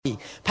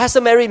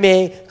Pastor Mary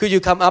May, could you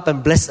come up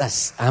and bless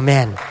us?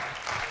 Amen.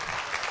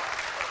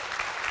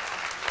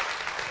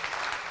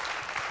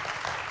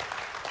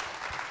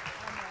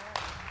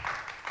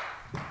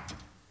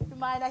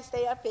 Mind I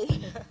stay up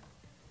here.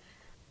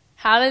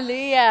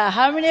 Hallelujah.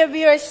 How many of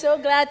you are so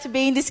glad to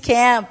be in this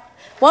camp?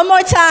 One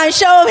more time,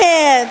 show of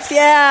hands.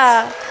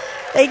 Yeah.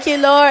 Thank you,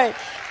 Lord.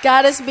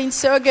 God has been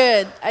so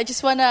good. I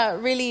just want to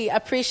really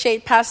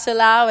appreciate Pastor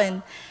Lau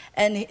and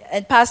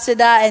Pastor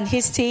Da and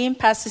his team,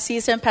 Pastor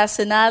Caesar and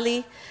Pastor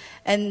Nali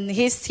and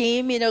his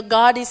team. You know,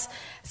 God has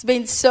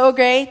been so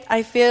great.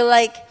 I feel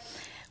like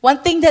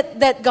one thing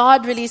that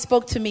God really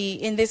spoke to me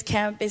in this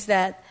camp is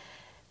that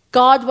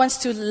God wants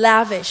to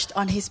lavish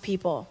on his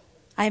people.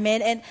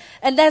 Amen.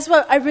 And that's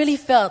what I really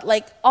felt.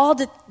 Like all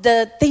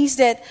the things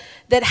that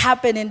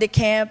happen in the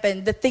camp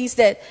and the things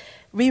that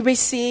we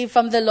receive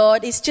from the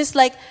Lord, it's just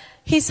like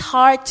his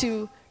heart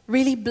to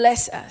really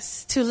bless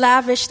us, to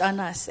lavish on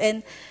us.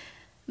 And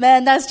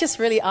man, that's just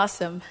really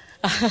awesome.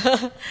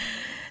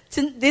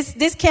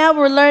 This camp,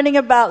 we're learning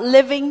about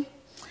living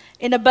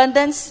in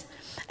abundance.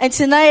 And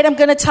tonight I'm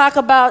going to talk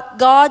about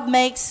God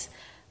makes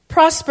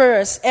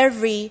prosperous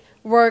every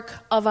work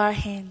of our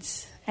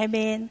hands.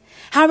 Amen.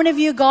 How many of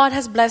you, God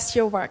has blessed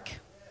your work?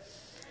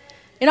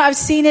 You know, I've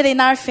seen it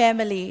in our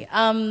family.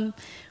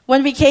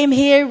 When we came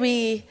here,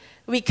 we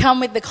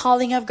come with the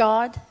calling of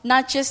God,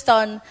 not just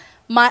on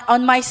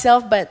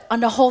myself, but on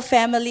the whole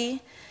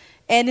family.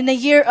 And in the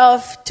year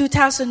of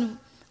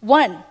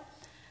 2001,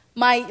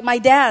 my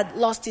dad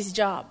lost his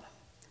job.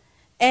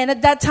 And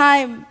at that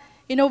time,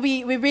 you know,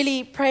 we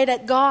really prayed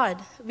at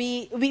God.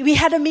 We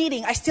had a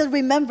meeting. I still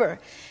remember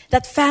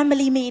that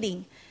family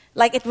meeting.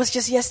 Like it was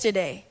just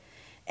yesterday.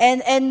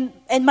 And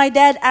my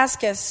dad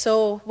asked us,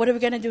 so what are we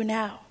going to do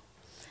now?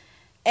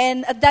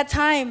 And at that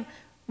time,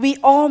 we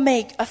all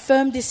make a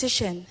firm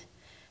decision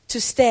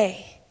to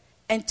stay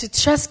and to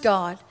trust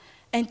God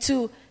and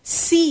to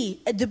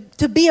see,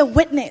 to be a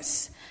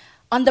witness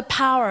on the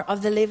power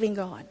of the living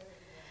God.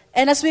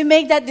 And as we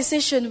make that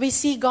decision, we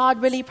see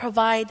God really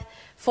provide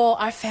for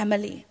our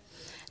family.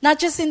 Not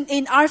just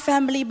in our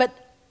family, but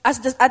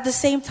at the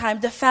same time,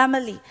 the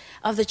family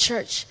of the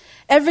church.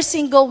 Every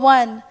single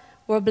one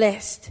were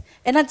blessed.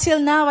 And until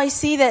now, I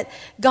see that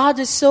God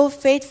is so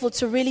faithful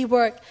to really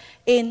work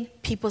in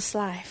people's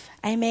life.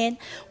 Amen.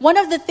 One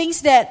of the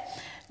things that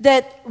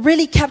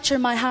really capture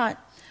my heart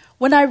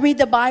when I read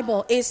the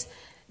Bible is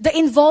the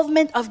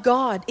involvement of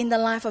God in the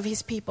life of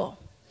his people.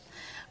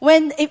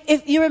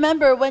 If you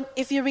remember,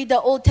 if you read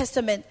the Old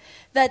Testament,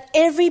 that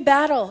every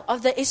battle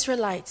of the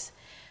Israelites,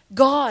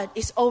 God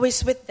is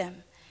always with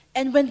them.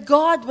 And when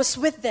God was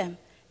with them,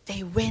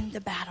 they win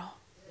the battle.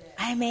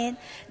 Amen.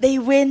 They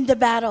win the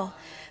battle.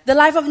 The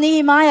life of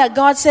Nehemiah,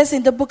 God says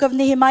in the book of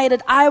Nehemiah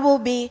that I will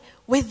be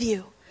with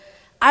you.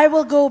 I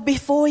will go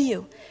before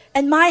you.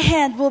 And my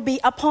hand will be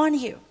upon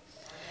you.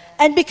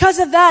 And because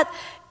of that,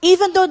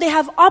 even though they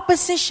have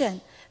opposition,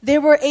 they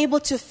were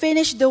able to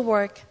finish the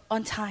work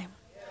on time.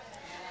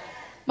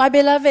 My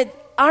beloved,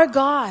 our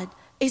God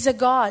is a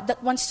God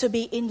that wants to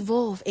be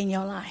involved in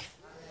your life.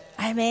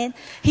 Amen.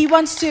 He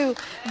wants to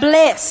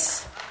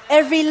bless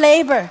every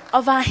labor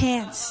of our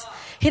hands.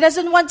 He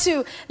doesn't want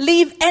to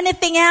leave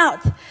anything out.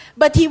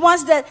 But he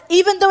wants that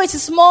even though it's a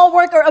small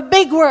work or a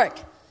big work,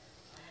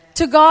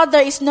 to God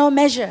there is no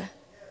measure.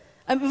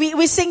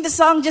 We sing the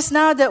song just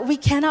now that we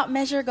cannot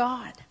measure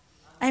God.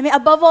 I mean,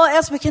 above all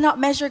else, we cannot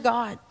measure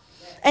God.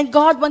 And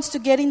God wants to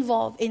get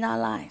involved in our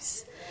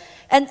lives.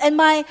 And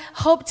my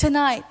hope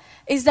tonight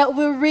is that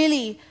we'll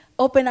really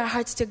open our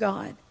hearts to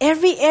God.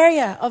 Every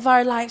area of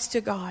our lives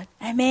to God.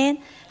 Amen.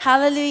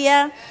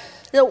 Hallelujah.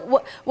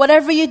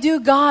 Whatever you do,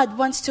 God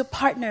wants to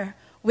partner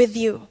with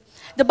you.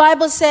 The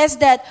Bible says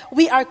that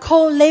we are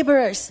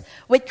co-laborers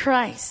with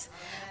Christ.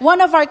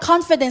 One of our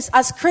confidence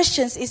as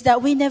Christians is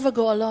that we never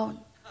go alone.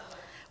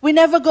 We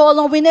never go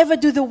alone. We never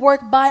do the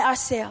work by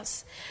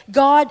ourselves.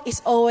 God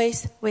is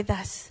always with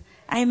us.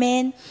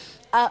 Amen.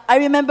 I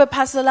remember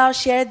Pastor Lau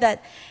shared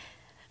that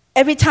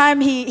every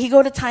time he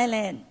go to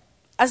Thailand,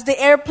 as the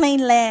airplane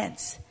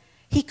lands,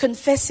 he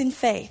confessed in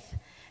faith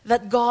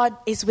that God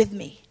is with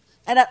me.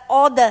 And that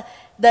all the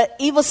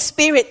evil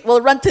spirit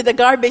will run to the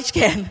garbage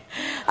can.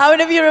 How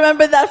many of you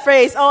remember that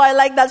phrase? Oh, I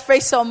like that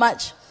phrase so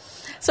much.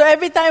 So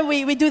every time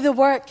we do the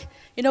work,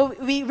 you know,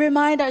 we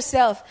remind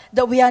ourselves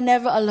that we are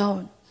never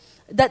alone.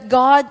 That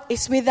God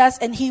is with us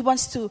and he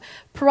wants to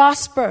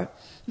prosper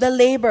the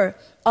labor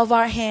of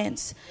our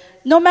hands.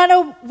 No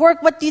matter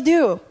what you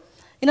do.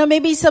 You know,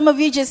 maybe some of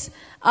you just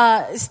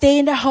stay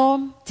in the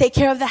home, take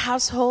care of the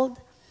household,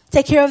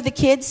 take care of the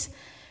kids.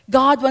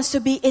 God wants to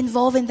be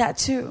involved in that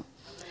too.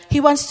 He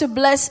wants to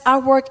bless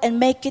our work and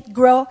make it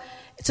grow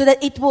so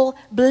that it will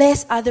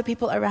bless other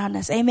people around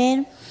us.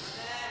 Amen?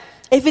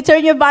 If you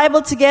turn your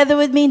Bible together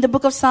with me in the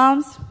book of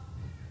Psalms.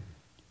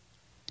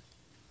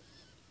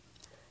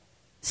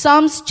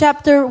 Psalms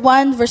chapter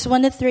 1, verse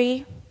 1 to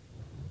 3.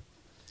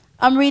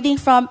 I'm reading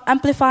from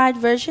Amplified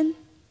Version.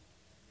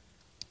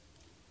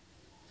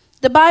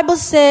 The Bible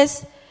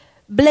says,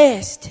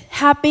 blessed,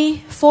 happy,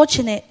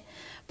 fortunate,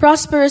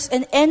 prosperous,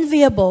 and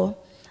enviable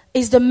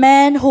is the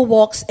man who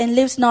walks and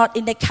lives not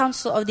in the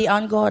counsel of the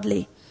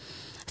ungodly,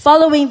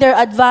 following their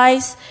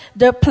advice,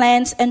 their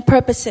plans and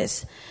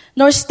purposes,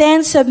 nor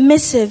stands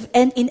submissive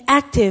and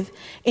inactive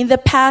in the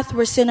path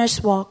where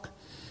sinners walk,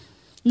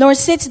 nor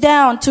sits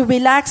down to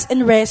relax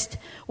and rest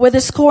where the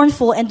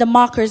scornful and the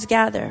mockers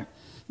gather.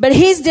 But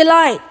his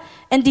delight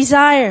and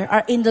desire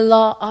are in the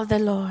law of the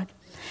Lord.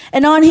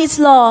 And on his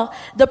law,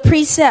 the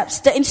precepts,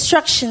 the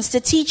instructions,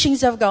 the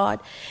teachings of God,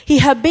 he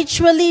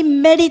habitually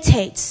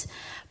meditates,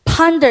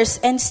 ponders,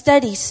 and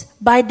studies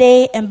by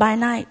day and by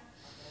night.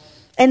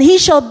 And he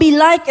shall be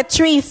like a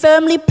tree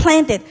firmly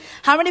planted.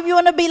 How many of you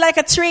want to be like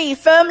a tree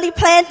firmly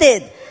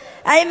planted?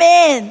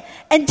 Amen.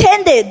 And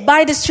tended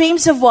by the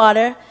streams of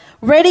water,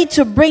 ready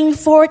to bring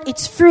forth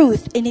its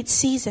fruit in its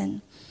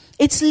season.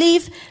 Its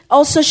leaf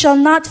also shall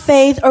not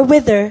fade or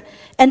wither,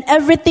 and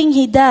everything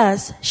he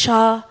does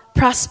shall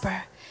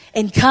prosper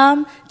and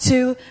come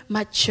to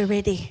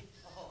maturity.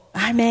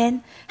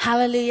 Amen.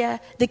 Hallelujah.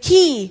 The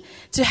key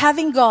to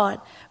having God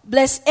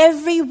bless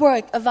every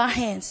work of our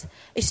hands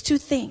is two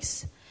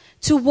things: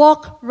 to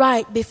walk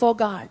right before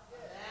God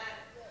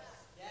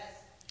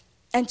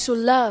and to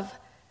love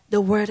the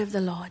word of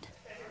the Lord.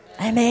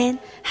 Amen.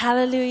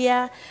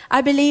 Hallelujah.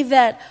 I believe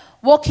that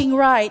walking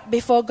right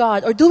before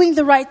God or doing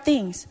the right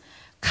things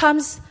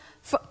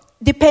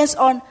depends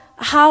on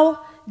how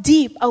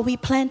deep are we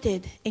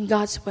planted in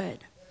God's word.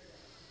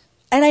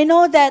 And I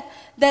know that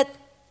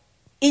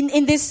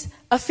in this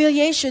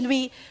affiliation,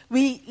 we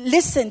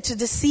listen to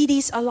the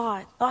CDs a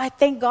lot. Oh, I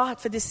thank God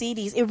for the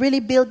CDs. It really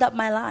built up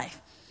my life.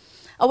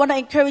 I want to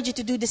encourage you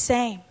to do the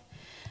same.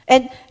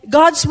 And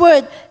God's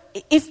word,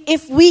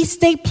 if we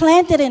stay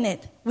planted in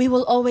it, we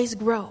will always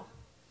grow.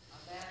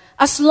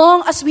 As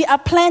long as we are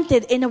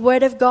planted in the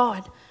word of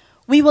God,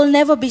 we will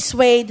never be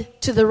swayed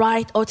to the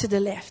right or to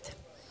the left.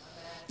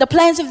 The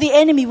plans of the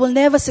enemy will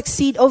never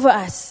succeed over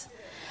us.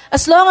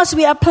 As long as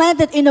we are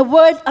planted in the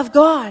word of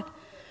God,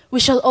 we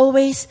shall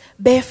always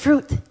bear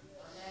fruit.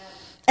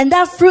 And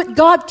that fruit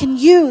God can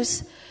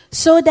use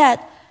so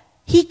that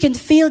he can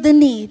feel the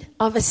need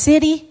of a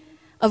city,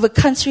 of a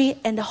country,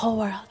 and the whole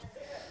world.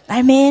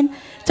 Amen.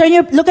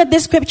 Look at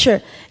this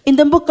scripture in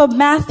the book of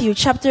Matthew,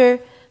 chapter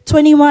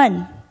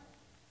 21,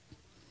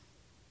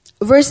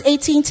 verse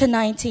 18 to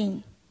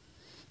 19.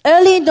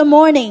 Early in the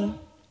morning,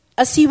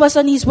 as he was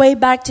on his way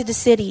back to the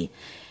city,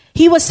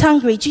 he was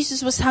hungry.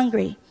 Jesus was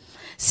hungry.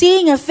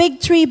 Seeing a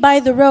fig tree by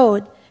the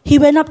road, he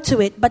went up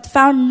to it, but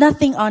found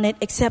nothing on it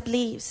except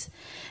leaves.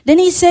 Then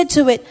he said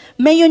to it,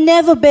 "May you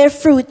never bear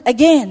fruit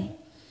again."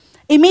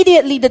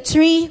 Immediately the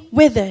tree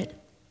withered.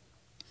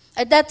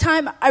 At that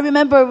time, I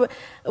remember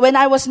when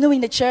I was new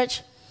in the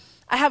church,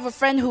 I have a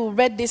friend who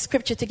read this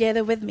scripture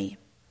together with me.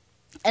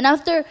 And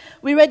after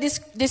we read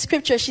this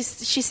scripture, she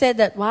said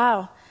that,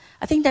 "Wow,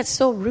 I think that's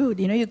so rude,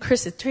 you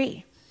curse a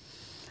tree."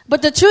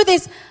 But the truth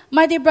is,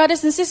 my dear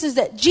brothers and sisters,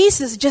 that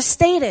Jesus just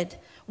stated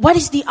what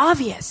is the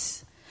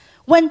obvious.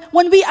 When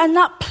we are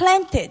not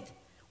planted,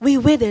 we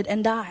withered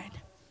and died.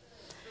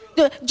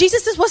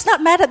 Jesus was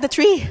not mad at the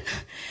tree.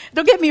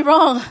 Don't get me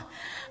wrong.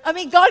 I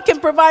mean, God can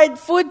provide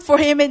food for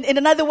him in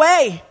another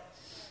way.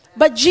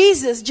 But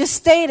Jesus just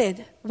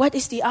stated what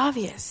is the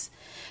obvious.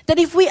 That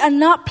if we are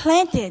not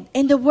planted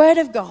in the word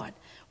of God,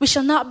 we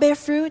shall not bear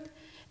fruit,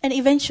 and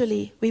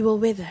eventually we will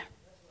wither.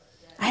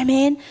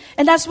 Amen.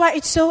 And that's why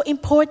it's so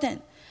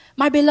important,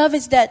 my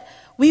beloveds, that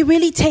we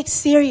really take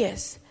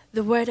serious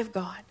the word of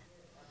God.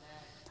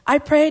 I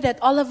pray that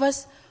all of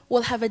us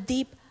will have a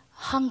deep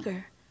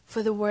hunger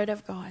for the word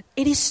of God.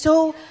 It is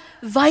so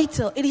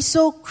vital. It is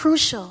so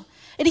crucial.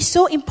 It is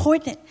so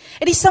important.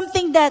 It is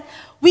something that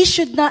we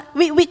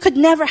could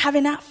never have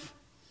enough.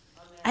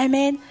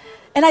 Amen.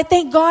 And I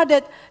thank God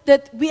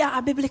that we are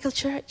a biblical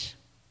church.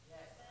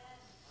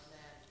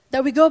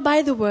 That we go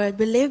by the word,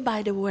 we live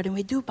by the word, and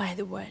we do by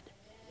the word.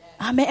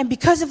 Amen. And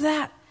because of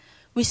that,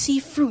 we see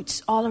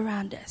fruits all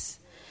around us.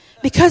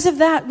 Because of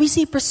that, we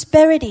see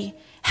prosperity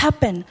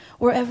happen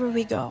wherever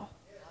we go.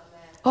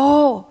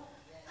 Oh,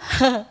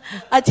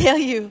 I tell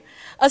you,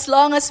 as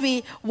long as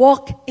we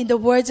walk in the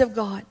words of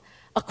God,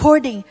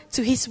 according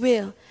to his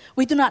will,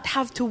 we do not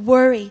have to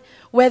worry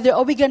whether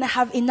are we going to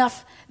have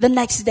enough the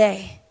next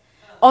day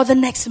or the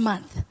next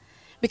month.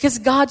 Because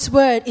God's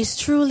word is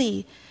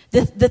truly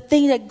the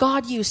thing that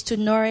God used to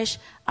nourish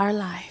our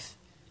life.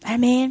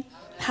 Amen.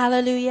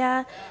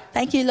 Hallelujah.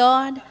 Thank you,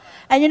 Lord.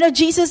 And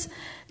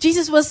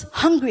Jesus was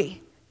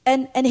hungry.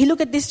 And he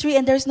looked at this tree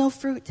and there's no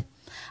fruit.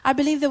 I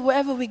believe that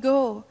wherever we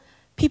go,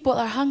 people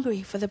are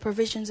hungry for the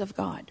provisions of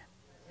God.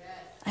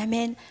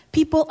 Amen.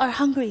 People are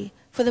hungry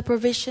for the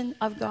provision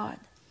of God.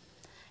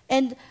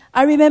 And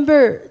I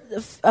remember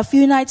a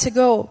few nights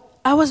ago,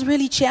 I was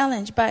really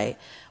challenged by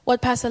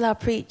what Pastor La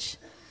preached.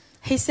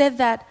 He said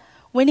that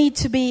we need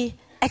to be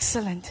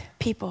excellent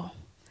people.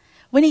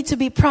 We need to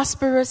be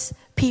prosperous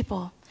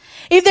people.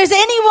 If there's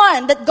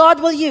anyone that God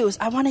will use,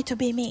 I want it to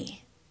be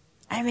me.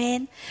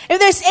 Amen. If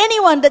there's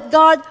anyone that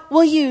God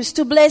will use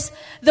to bless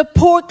the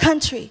poor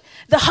country,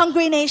 the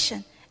hungry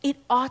nation, it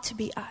ought to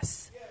be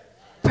us.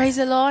 Praise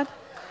the Lord.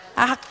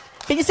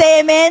 Can you say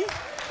amen?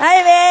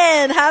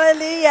 Amen.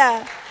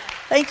 Hallelujah.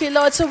 Thank you,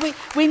 Lord. So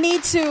we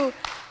need to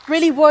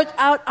really work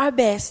out our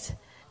best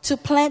to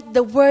plant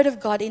the word of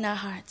God in our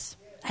hearts.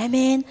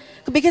 Amen.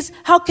 Because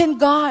how can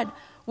God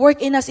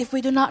work in us if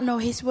we do not know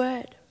his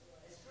word?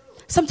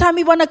 Sometimes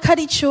we want to cut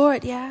it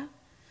short, yeah.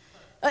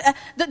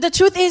 The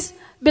truth is,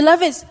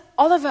 beloveds,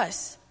 all of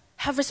us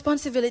have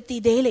responsibility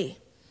daily.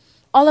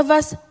 All of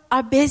us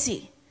are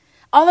busy.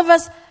 All of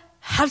us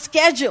have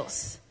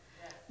schedules.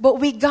 But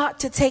we got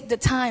to take the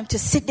time to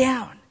sit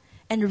down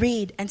and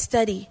read and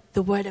study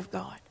the word of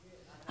God.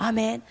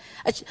 Amen.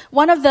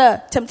 One of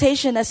the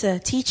temptations as a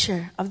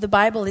teacher of the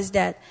Bible is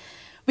that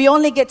we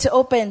only get to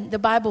open the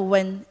Bible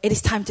when it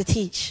is time to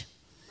teach.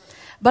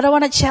 But I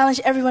want to challenge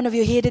every one of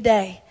you here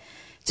today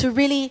to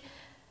really,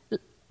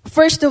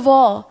 first of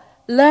all,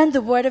 learn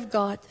the word of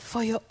God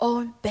for your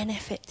own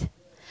benefit.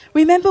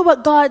 Remember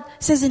what God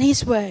says in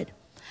his word,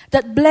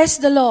 that bless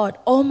the Lord,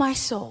 O my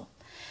soul,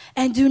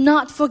 and do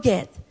not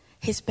forget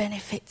his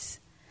benefits.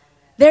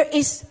 There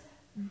is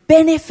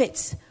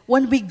benefits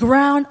when we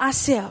ground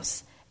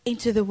ourselves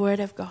into the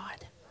word of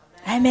God.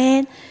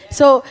 Amen.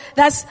 So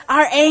that's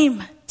our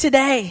aim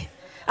today.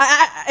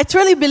 I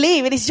truly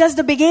believe it is just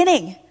the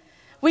beginning.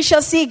 We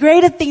shall see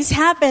greater things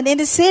happen in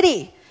the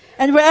city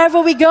and wherever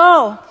we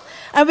go.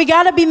 And we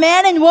got to be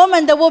men and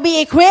women that will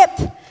be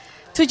equipped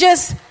to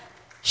just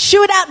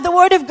shoot out the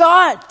word of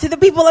God to the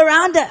people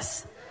around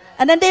us.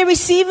 And then they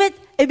receive it,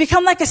 it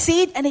becomes like a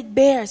seed and it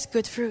bears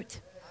good fruit.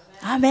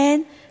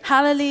 Amen.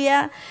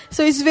 Hallelujah.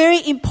 So it's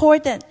very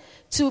important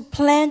to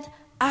plant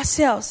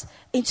ourselves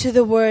into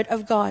the word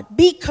of God.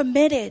 Be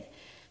committed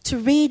to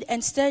read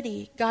and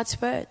study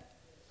God's word.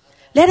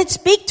 Let it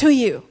speak to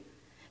you.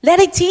 Let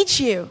it teach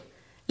you.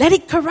 Let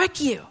it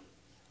correct you.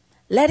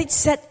 Let it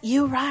set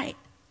you right.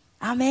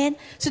 Amen.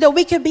 So that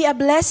we can be a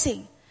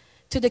blessing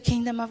to the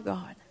kingdom of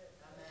God.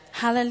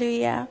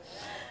 Hallelujah.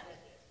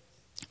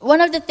 One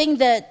of the things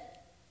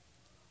that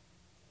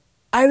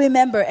I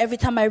remember every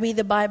time I read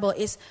the Bible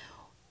is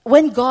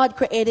when God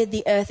created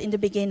the earth in the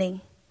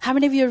beginning. How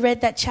many of you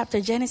read that chapter,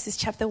 Genesis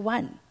chapter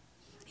 1?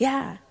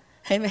 Yeah.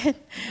 Amen.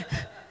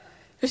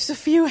 There's a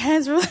few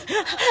hands.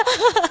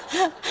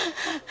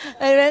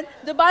 Amen.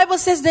 The Bible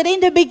says that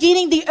in the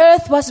beginning the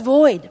earth was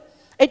void.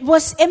 It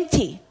was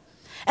empty.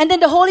 And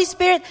then the Holy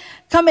Spirit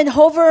come and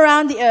hover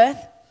around the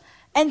earth.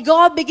 And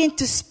God began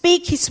to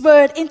speak his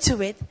word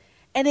into it.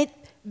 And it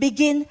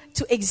began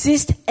to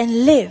exist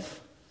and live.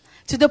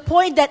 To the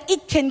point that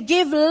it can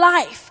give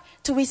life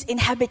to its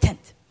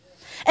inhabitant.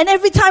 And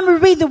every time we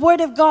read the word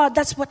of God,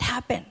 that's what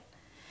happened.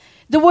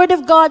 The word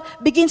of God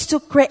begins to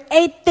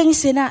create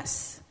things in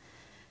us.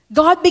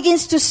 God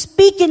begins to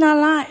speak in our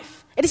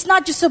life. It is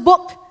not just a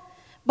book,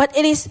 but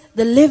it is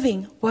the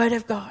living word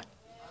of God.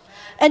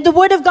 And the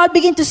word of God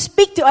begins to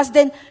speak to us,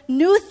 then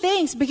new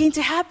things begin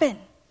to happen.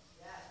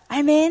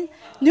 Amen.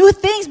 New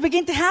things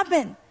begin to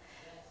happen.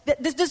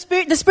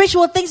 The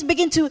spiritual things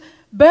begin to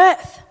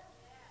birth.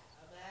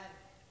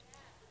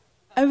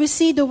 And we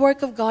see the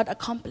work of God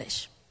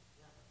accomplished.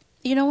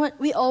 You know what?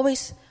 We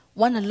always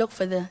want to look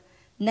for the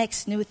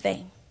next new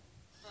thing.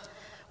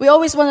 We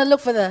always want to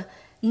look for the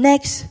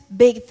next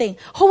big thing.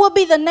 Who will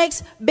be the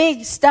next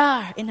big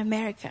star in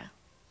America?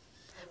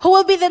 Who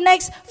will be the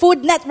next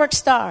Food Network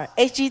star?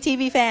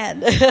 HGTV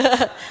fan.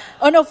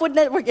 Oh no, Food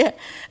Network. Yeah.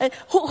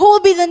 Who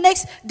will be the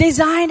next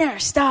designer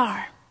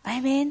star?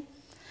 Amen.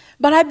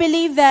 But I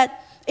believe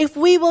that if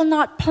we will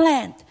not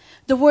plant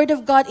the word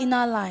of God in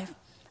our life,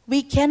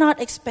 we cannot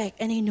expect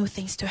any new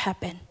things to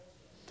happen.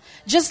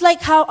 Just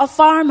like how a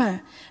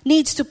farmer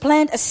needs to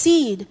plant a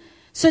seed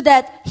so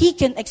that he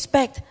can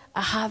expect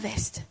a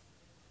harvest.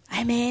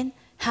 Amen.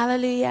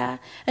 Hallelujah.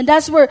 And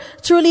that's where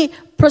truly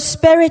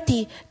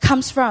prosperity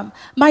comes from.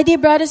 My dear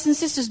brothers and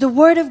sisters, the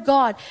word of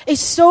God is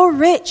so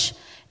rich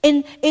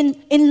in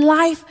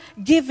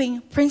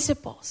life-giving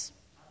principles.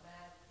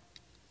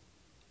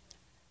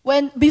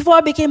 Before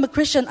I became a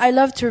Christian, I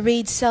loved to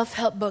read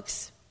self-help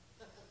books.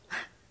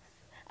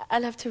 I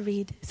love to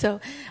read.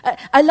 So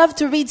I love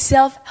to read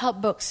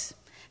self-help books.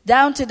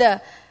 Down to the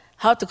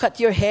how to cut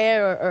your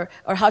hair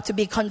or how to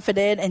be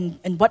confident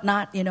and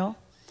whatnot, you know.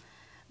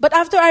 But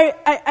after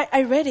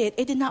I read it,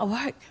 it did not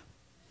work.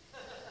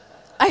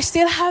 I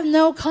still have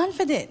no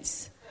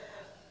confidence.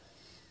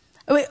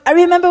 I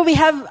remember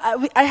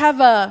I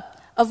have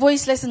a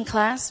voice lesson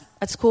class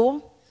at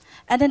school.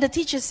 And then the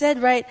teacher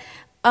said, right,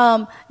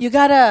 you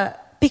got to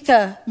pick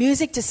a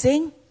music to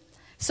sing.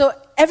 So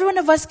every one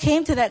of us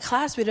came to that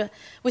class with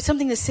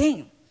something to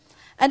sing.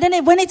 And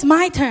then when it's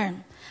my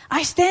turn,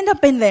 I stand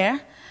up in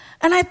there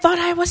and I thought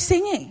I was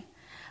singing.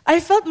 I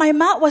felt my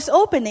mouth was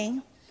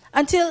opening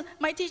until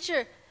my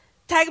teacher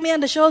tagged me on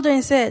the shoulder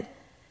and said,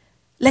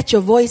 "Let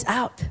your voice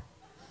out."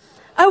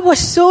 I was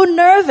so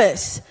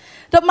nervous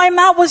that my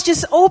mouth was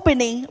just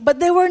opening, but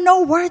there were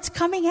no words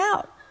coming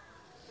out.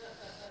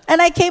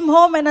 And I came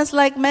home and I was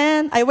like,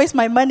 man, I waste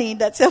my money in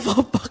that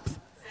self-help book.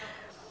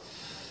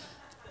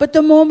 But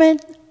the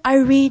moment I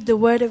read the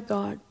word of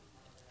God,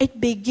 it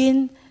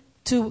began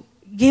to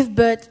give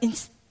birth in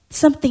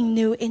something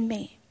new in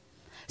me.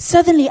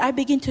 Suddenly, I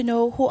begin to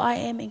know who I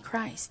am in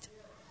Christ.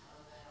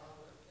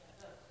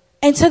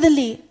 And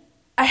suddenly,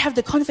 I have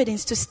the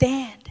confidence to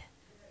stand.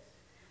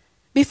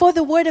 Before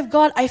the word of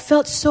God, I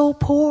felt so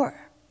poor.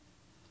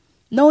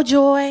 No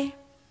joy,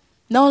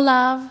 no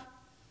love,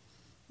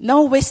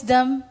 no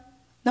wisdom,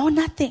 no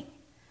nothing.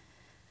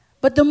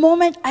 But the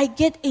moment I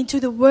get into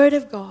the word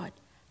of God,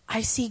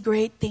 I see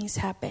great things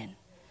happen.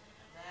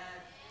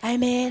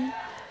 Amen.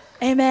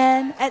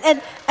 Amen.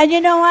 And you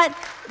know what?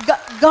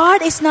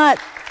 God is not...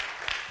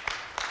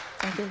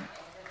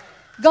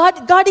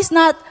 God is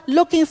not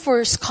looking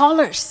for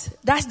scholars.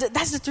 That's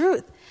the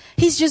truth.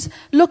 He's just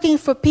looking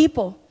for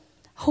people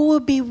who will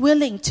be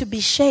willing to be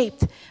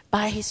shaped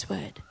by His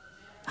word.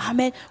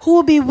 Amen. Who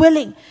will be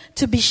willing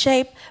to be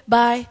shaped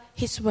by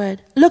His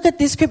word. Look at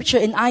this scripture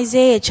in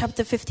Isaiah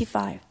chapter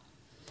 55,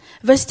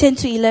 verse 10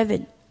 to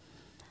 11.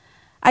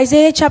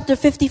 Isaiah chapter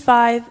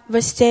 55,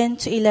 verse 10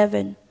 to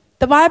 11.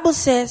 The Bible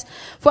says,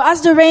 "For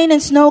as the rain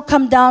and snow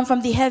come down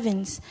from the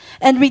heavens,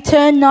 and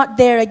return not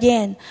there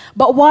again,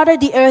 but water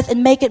the earth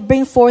and make it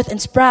bring forth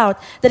and sprout,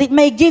 that it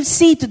may give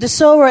seed to the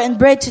sower and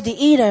bread to the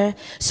eater,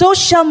 so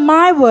shall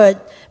my word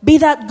be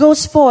that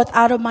goes forth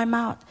out of my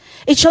mouth.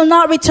 It shall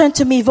not return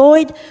to me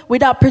void,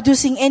 without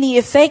producing any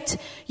effect,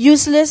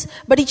 useless,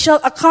 but it shall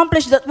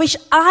accomplish that which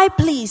I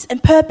please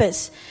and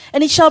purpose,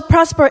 and it shall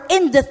prosper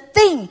in the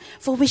thing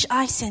for which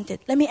I sent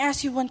it." Let me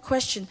ask you one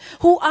question.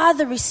 Who are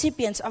the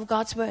recipients of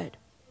God's word?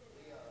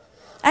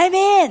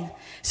 Amen.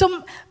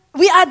 So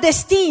we are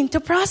destined to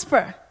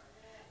prosper.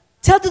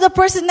 Tell to the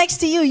person next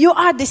to you, you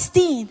are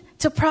destined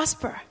to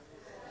prosper.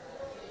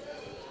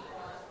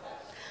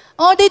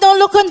 Oh, they don't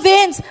look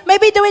convinced.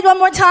 Maybe do it one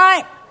more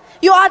time.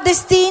 You are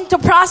destined to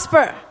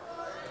prosper.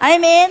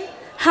 Amen.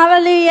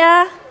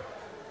 Hallelujah.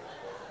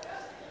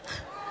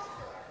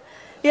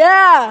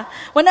 Yeah.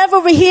 Whenever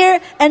we hear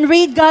and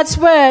read God's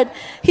word,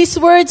 His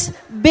words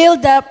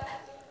build up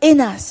in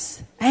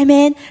us.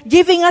 Amen.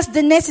 Giving us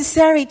the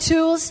necessary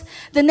tools,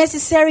 the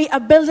necessary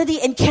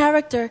ability and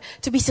character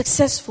to be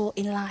successful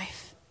in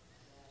life.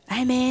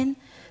 Amen.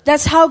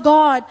 That's how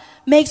God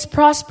makes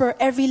prosper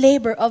every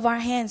labor of our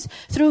hands,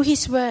 through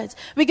His words.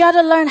 We got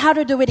to learn how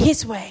to do it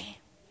His way.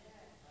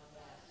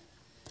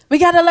 We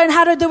got to learn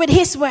how to do it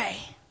His way.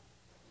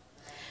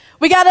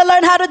 We got to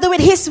learn how to do it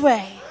His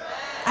way.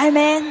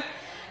 Amen.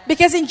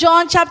 Because in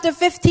John chapter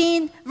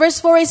 15, verse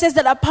 4, it says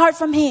that apart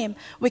from Him,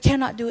 we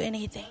cannot do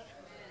anything.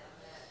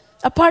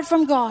 Apart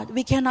from God,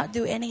 we cannot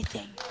do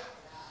anything.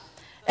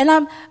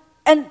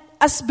 And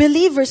as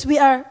believers, we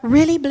are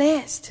really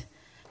blessed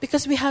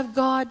because we have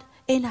God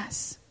in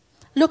us.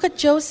 Look at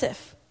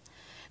Joseph.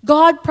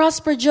 God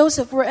prospered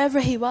Joseph wherever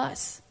he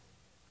was.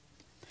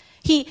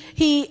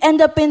 He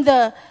ended up in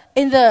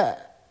the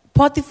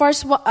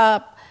Potiphar's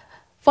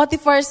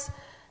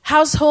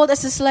household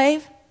as a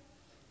slave.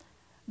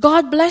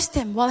 God blessed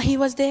him while he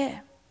was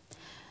there.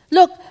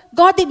 Look,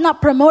 God did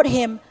not promote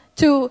him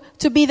to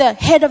be the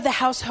head of the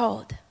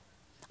household.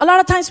 A lot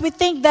of times we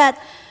think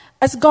that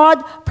as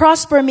God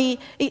prosper me,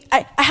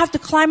 I have to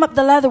climb up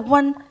the ladder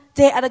one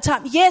day at a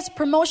time. Yes,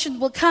 promotion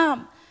will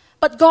come.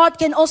 But God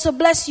can also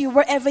bless you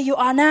wherever you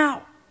are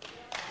now.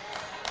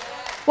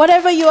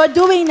 Whatever you are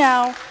doing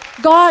now,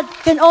 God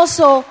can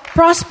also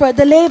prosper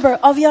the labor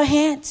of your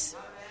hands.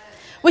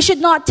 We should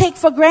not take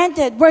for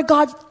granted where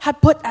God has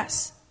put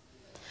us.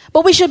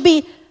 But we should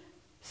be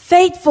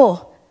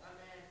faithful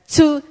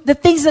to the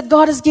things that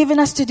God has given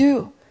us to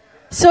do,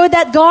 so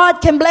that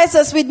God can bless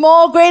us with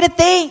more greater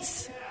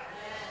things.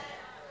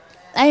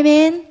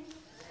 Amen.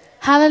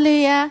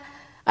 Hallelujah.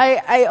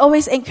 I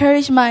always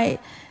encourage my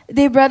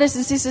dear brothers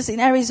and sisters in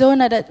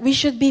Arizona that we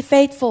should be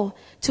faithful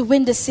to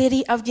win the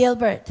city of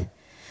Gilbert,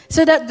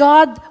 so that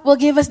God will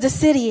give us the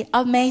city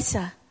of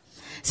Mesa,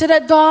 so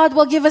that God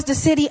will give us the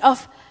city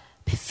of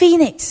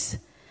Phoenix,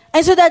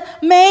 and so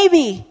that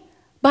maybe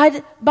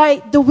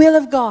by the will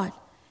of God,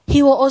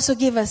 He will also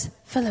give us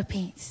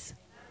Philippines.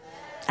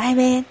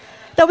 Amen.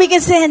 That we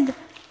can send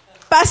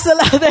Pastor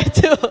Lau there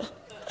too.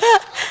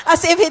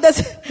 As if he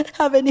doesn't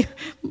have any.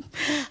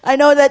 I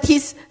know that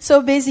he's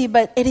so busy,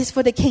 but it is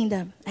for the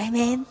kingdom.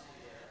 Amen.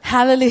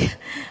 Hallelujah.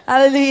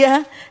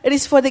 Hallelujah. It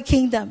is for the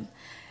kingdom.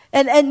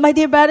 And my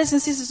dear brothers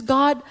and sisters,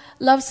 God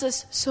loves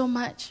us so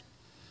much.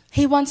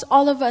 He wants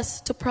all of us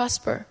to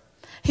prosper.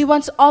 He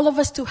wants all of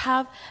us to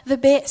have the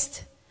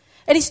best.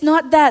 It is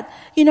not that,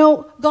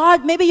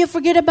 God, maybe you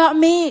forget about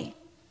me.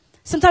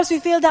 Sometimes we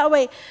feel that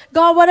way.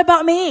 God, what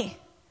about me?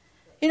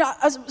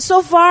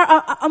 So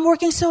far, I'm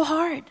working so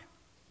hard.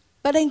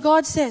 But then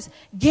God says,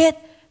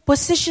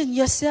 position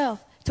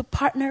yourself to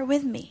partner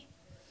with me.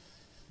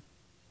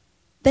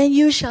 Then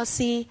you shall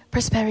see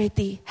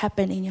prosperity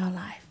happen in your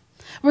life.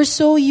 We're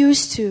so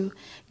used to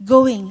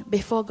going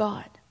before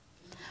God.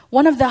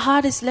 One of the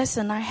hardest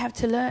lessons I have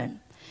to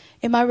learn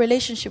in my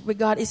relationship with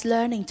God is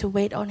learning to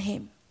wait on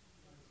Him.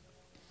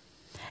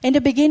 In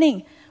the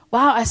beginning,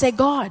 I say,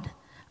 God,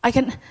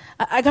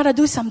 I gotta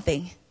do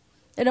something.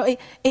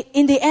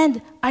 In the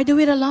end, I do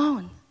it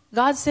alone.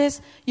 God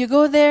says, you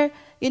go there,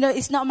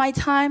 it's not my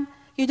time,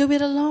 you do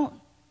it alone.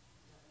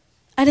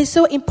 And it's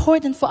so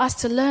important for us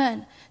to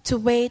learn to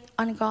wait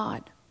on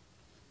God.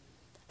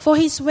 For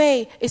His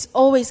way is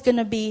always going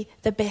to be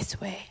the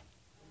best way.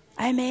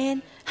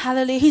 Amen.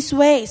 Hallelujah. His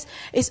ways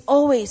is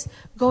always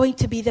going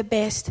to be the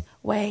best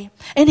way.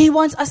 And He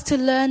wants us to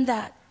learn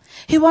that.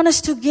 He wants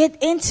us to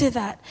get into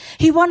that.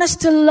 He wants us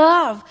to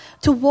love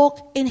to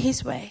walk in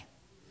His way.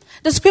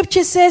 The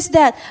scripture says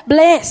that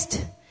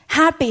blessed,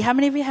 happy. How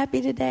many of you are happy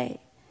today?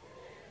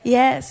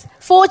 Yes.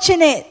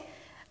 Fortunate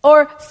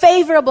or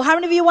favorable. How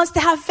many of you wants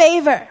to have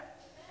favor?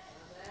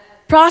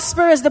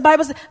 Prosperous. The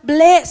Bible says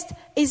blessed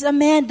is a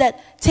man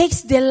that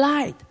takes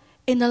delight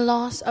in the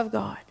laws of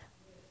God.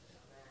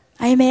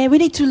 Amen. We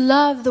need to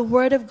love the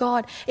Word of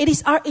God. It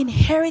is our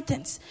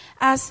inheritance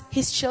as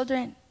His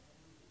children.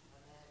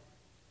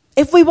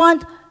 If we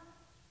want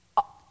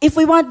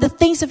the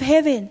things of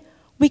heaven,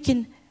 we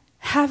can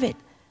have it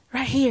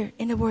right here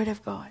in the Word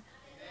of God.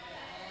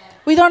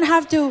 We don't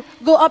have to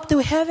go up to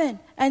heaven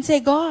and say,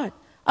 God,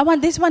 I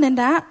want this one and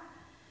that.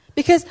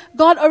 Because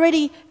God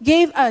already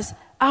gave us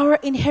our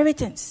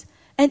inheritance.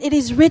 And it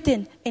is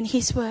written in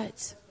His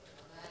words.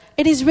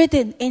 It is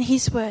written in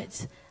His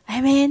words.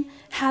 Amen.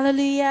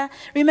 Hallelujah.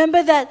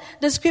 Remember that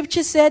the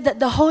scripture said that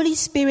the Holy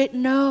Spirit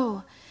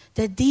knows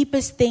the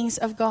deepest things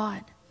of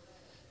God.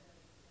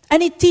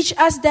 And it teaches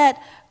us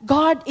that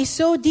God is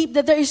so deep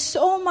that there is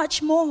so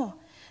much more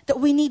that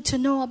we need to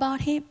know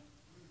about Him.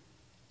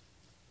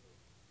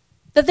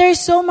 That there is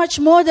so much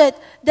more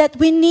that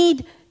we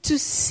need to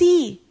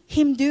see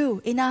Him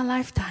do in our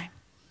lifetime.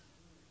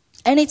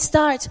 And it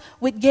starts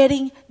with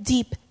getting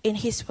deep in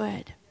His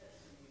Word.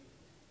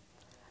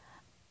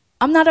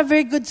 I'm not a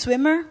very good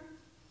swimmer.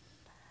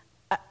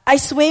 I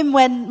swim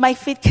when my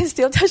feet can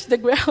still touch the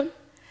ground.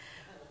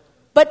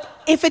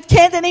 But if it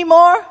can't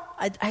anymore,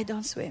 I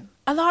don't swim.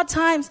 A lot of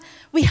times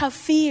we have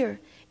fear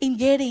in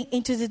getting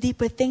into the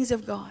deeper things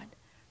of God.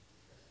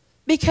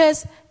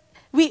 Because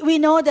we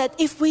know that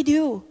if we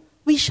do,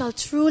 we shall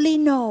truly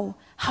know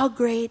how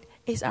great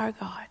is our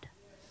God.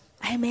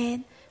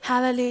 Amen.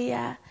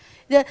 Hallelujah.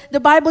 The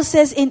Bible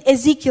says in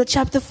Ezekiel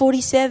chapter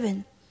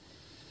 47,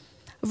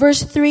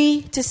 verse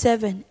 3 to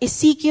 7.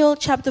 Ezekiel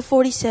chapter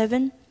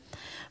 47,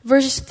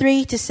 verse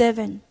 3 to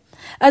 7.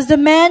 As the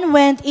man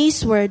went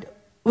eastward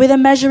with a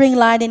measuring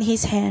line in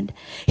his hand,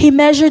 he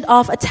measured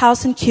off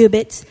 1,000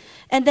 cubits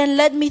and then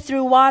led me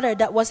through water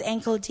that was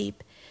ankle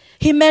deep.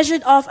 He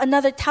measured off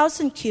another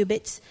 1,000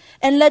 cubits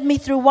and led me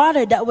through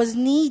water that was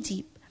knee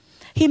deep.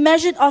 He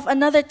measured off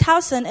another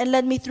 1,000 and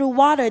led me through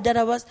water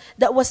that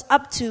was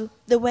up to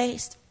the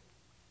waist.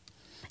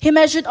 He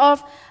measured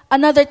off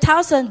another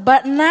 1,000,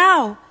 but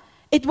now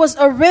it was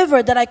a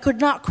river that I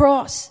could not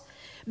cross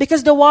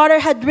because the water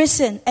had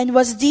risen and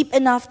was deep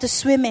enough to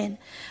swim in,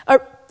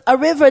 a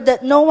river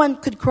that no one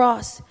could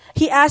cross.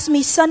 He asked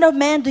me, Son of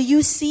man, do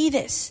you see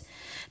this?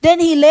 Then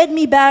he led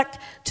me back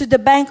to the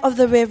bank of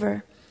the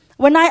river.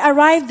 When I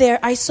arrived there,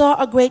 I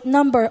saw a great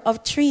number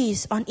of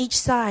trees on each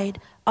side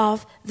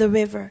of the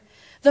river.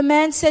 The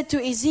man said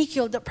to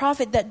Ezekiel, the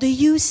prophet, that do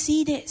you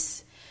see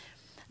this?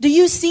 Do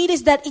you see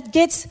this, that it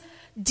gets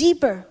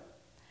deeper?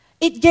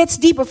 It gets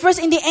deeper. First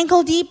in the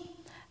ankle deep,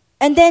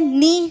 and then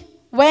knee,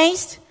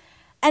 waist,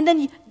 and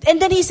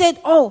then he said,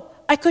 oh,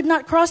 I could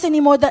not cross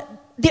anymore.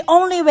 The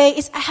only way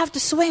is I have to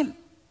swim.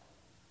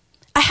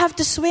 I have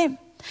to swim.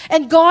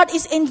 And God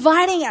is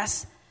inviting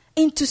us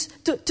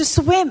to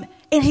swim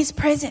in His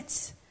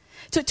presence,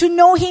 to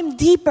know Him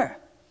deeper.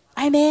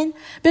 Amen.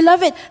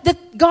 Beloved,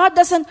 that God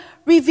doesn't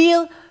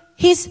reveal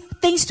His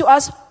things to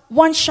us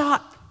one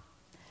shot.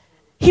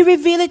 He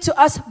revealed it to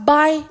us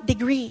by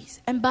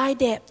degrees and by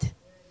depth.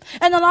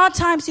 And a lot of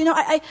times,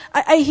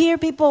 I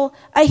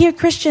hear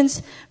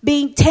Christians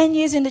being 10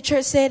 years in the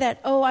church say that,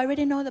 oh, I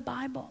already know the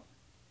Bible.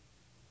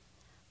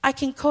 I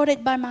can quote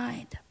it by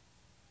mind.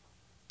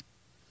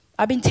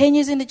 I've been 10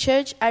 years in the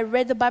church. I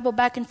read the Bible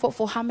back and forth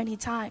for how many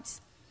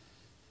times?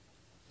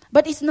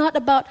 But it's not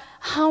about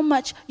how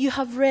much you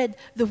have read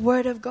the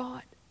Word of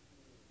God.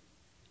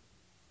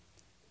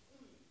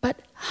 But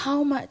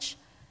how much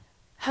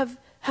have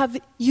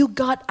you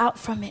got out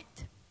from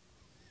it?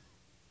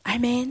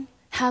 Amen.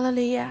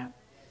 Hallelujah.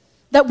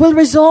 That will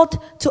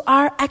result to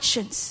our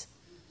actions.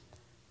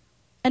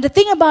 And the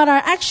thing about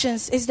our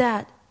actions is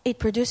that it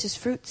produces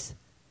fruits.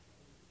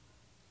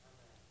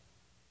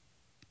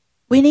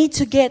 We need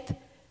to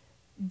get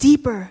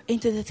deeper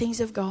into the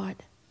things of God.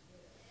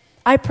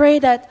 I pray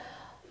that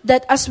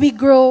as we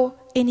grow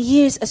in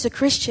years as a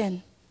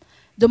Christian,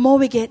 the more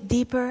we get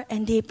deeper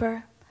and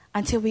deeper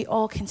until we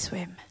all can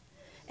swim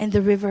in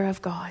the river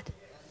of God.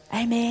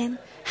 Amen.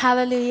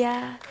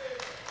 Hallelujah.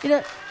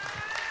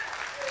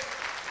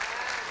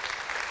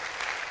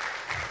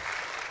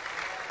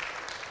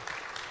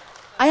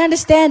 I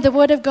understand the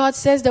Word of God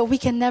says that we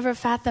can never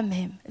fathom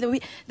Him.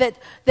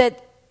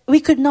 That we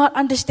could not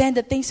understand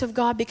the things of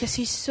God because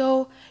He's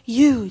so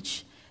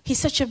huge. He's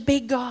such a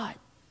big God.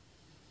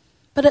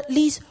 But at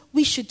least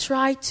we should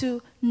try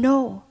to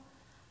know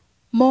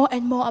more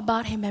and more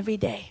about Him every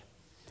day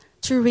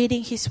through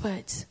reading His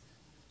words.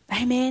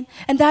 Amen.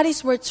 And that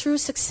is where true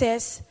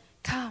success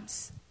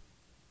comes.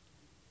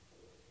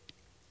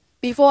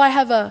 Before I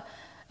have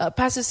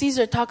Pastor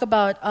Caesar talk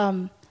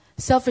about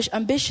selfish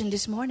ambition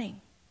this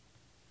morning.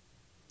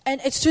 And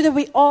it's true that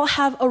we all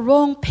have a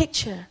wrong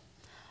picture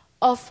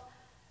of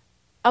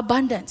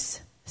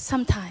abundance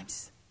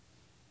sometimes.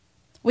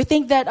 We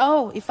think that,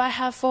 if I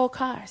have 4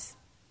 cars.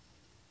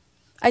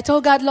 I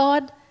told God,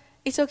 Lord,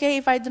 it's okay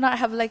if I do not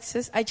have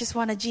Lexus. I just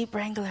want a Jeep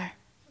Wrangler.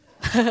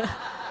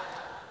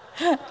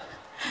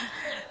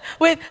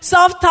 With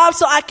soft top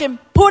so I can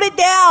put it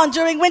down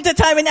during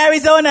wintertime in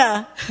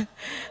Arizona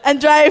and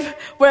drive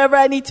wherever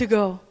I need to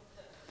go.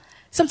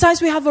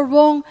 Sometimes we have a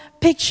wrong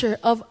picture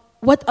of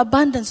what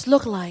abundance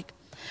look like.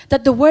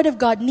 That the Word of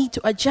God need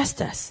to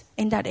adjust us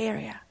in that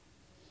area.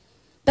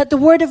 That the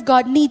Word of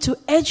God need to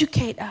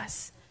educate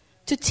us,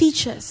 to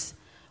teach us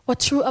what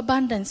true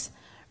abundance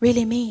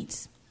really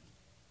means.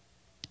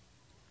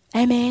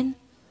 Amen.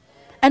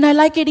 And I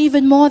like it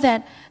even more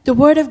that the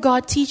Word of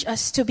God teach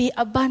us to be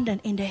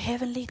abundant in the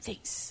heavenly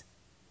things.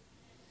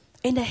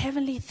 In the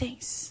heavenly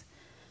things.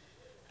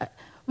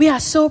 We are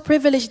so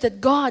privileged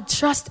that God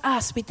trusts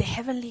us with the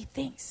heavenly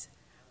things.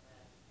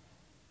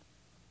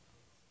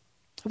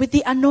 With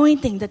the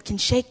anointing that can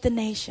shake the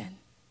nation.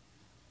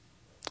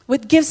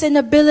 With gifts and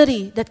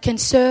ability that can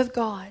serve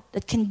God,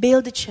 that can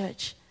build the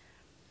church.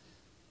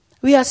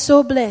 We are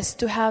so blessed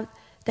to have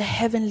the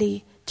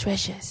heavenly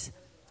treasures.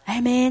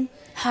 Amen.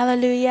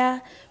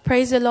 Hallelujah.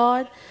 Praise the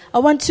Lord. I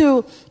want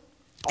to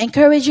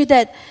encourage you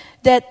that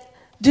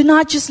do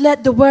not just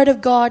let the Word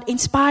of God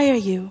inspire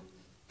you,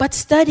 but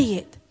study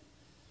it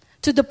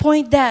to the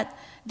point that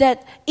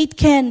it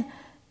can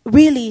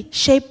really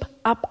shape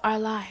up our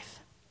life.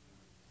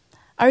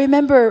 I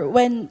remember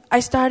when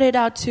I started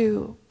out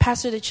to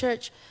pastor the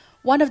church,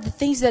 one of the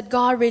things that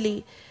God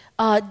really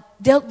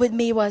dealt with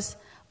me was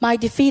my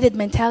defeated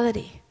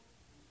mentality.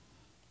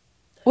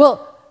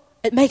 Well,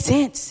 it makes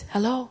sense,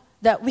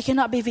 that we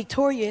cannot be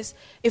victorious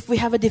if we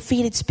have a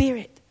defeated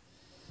spirit.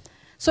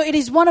 So it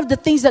is one of the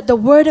things that the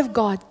Word of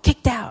God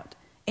kicked out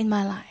in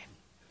my life.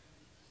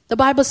 The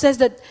Bible says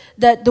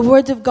that the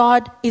Word of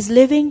God is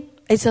living,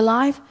 it's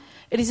alive.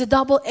 It is a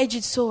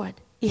double-edged sword.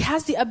 It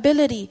has the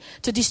ability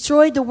to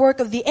destroy the work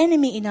of the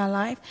enemy in our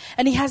life.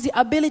 And it has the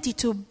ability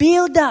to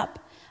build up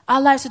our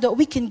lives so that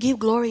we can give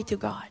glory to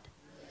God.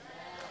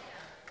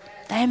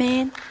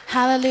 Amen.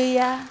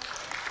 Hallelujah.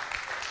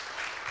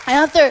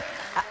 And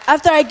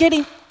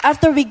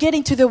after we get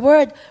into the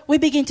Word, we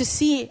begin to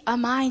see our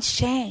minds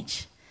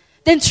change.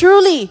 Then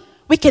truly,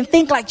 we can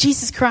think like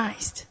Jesus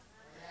Christ.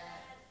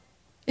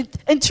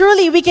 And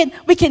truly, we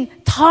can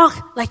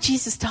talk like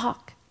Jesus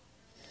talked.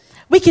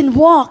 We can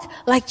walk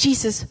like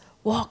Jesus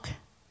walked.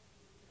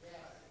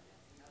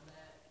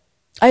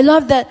 I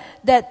love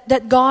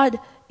that God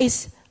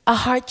is a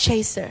heart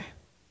chaser.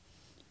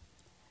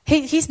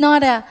 He's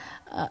not a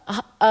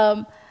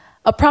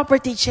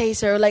property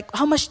chaser. Like,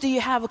 how much do you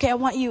have? Okay, I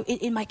want you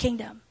in my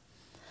kingdom.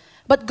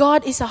 But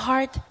God is a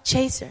heart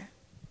chaser.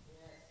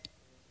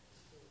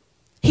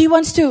 He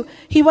wants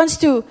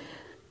to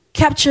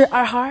capture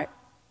our heart,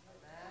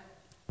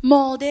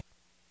 mold it.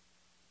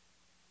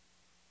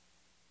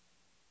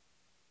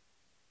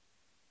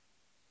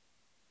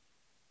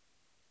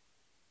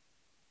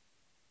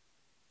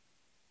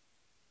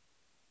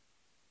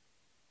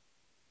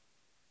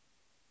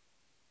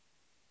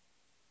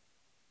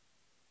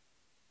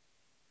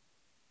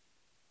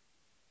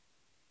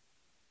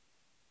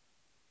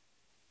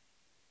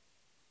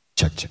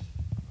 Check. Thank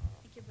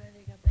you, brother.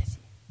 God bless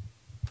you.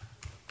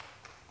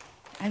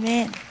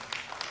 Amen.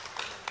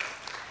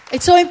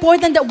 It's so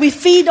important that we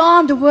feed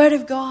on the Word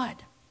of God.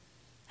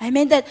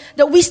 Amen. That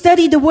we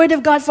study the Word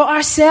of God for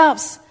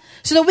ourselves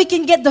so that we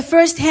can get the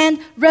first-hand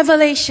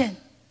revelation.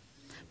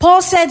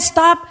 Paul said,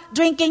 stop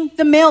drinking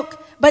the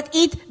milk, but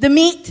eat the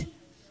meat.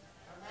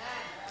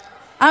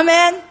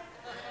 Amen.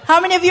 How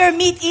many of you are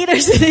meat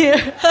eaters in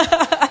here?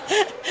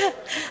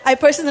 I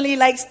personally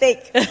like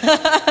steak.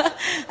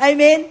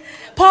 Amen.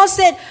 Paul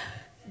said,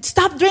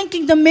 stop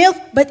drinking the milk,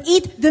 but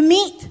eat the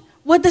meat.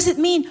 What does it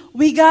mean?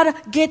 We got to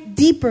get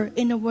deeper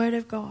in the Word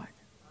of God.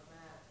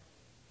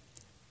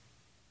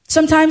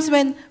 Sometimes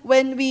when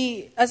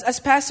we, as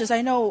pastors,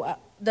 I know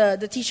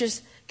the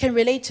teachers can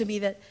relate to me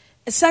that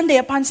Sunday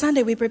upon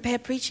Sunday we prepare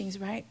preachings,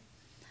 right?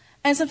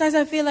 And sometimes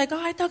I feel like,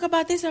 I talk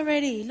about this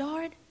already,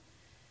 Lord.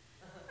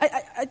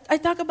 I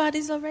talk about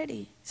this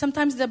already.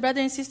 Sometimes the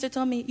brother and sister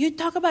told me, you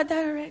talk about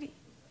that already.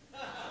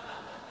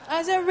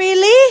 I said,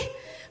 really?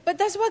 But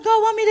that's what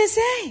God wants me to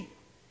say.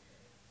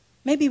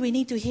 Maybe we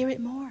need to hear it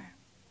more.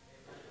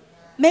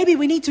 Maybe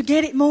we need to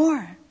get it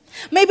more.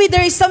 Maybe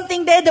there is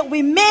something there that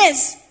we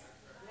miss.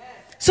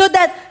 So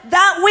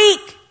that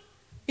week,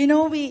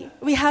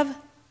 we have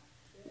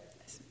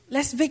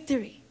less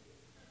victory.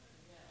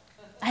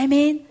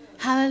 Amen.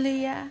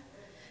 Hallelujah.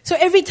 So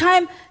every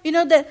time,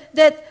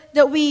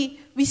 that we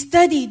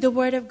study the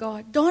Word of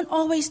God, don't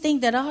always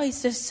think that,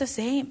 it's just the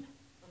same.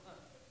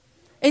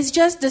 It's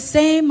just the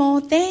same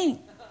old thing.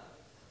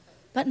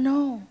 But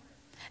no.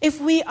 If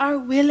we are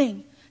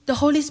willing, the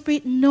Holy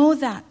Spirit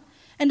knows that.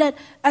 And that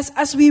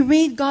as we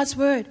read God's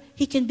Word,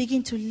 He can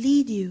begin to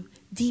lead you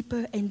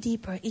deeper and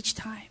deeper each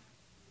time.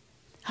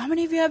 How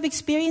many of you have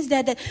experienced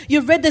that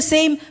you've read the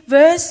same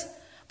verse,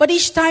 But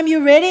each time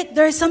you read it,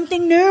 there is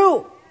something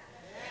new.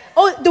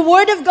 Oh, the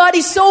Word of God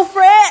is so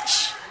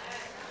fresh.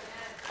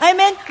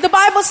 Amen. The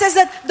Bible says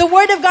that the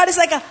Word of God is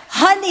like a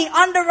honey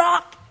on the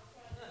rock.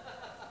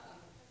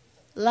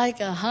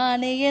 Like a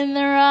honey in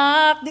the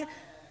rock.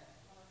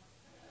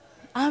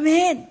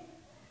 Amen.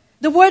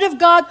 The Word of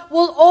God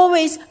will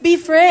always be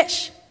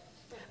fresh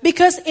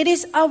because it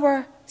is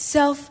our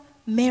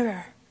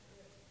self-mirror.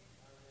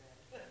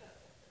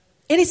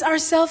 It is our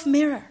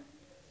self-mirror.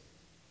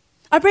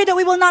 I pray that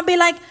we will not be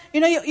like,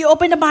 you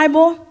open the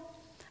Bible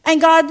and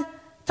God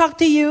talk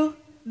to you,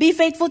 be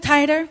faithful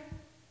tither.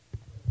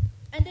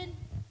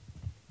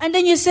 And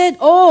then you said,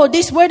 oh,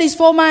 this word is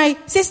for my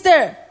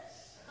sister.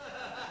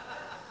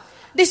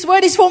 This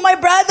word is for my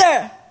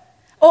brother.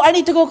 Oh, I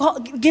need to go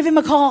give him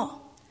a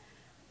call.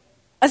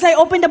 As I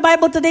open the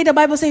Bible today, the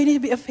Bible says you need to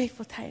be a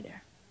faithful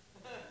tither.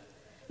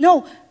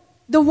 No,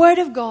 the Word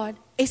of God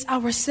is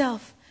our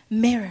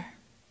self-mirror.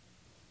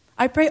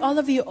 I pray all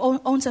of you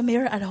owns a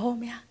mirror at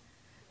home, yeah.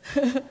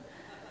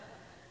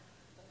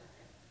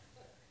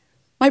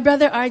 My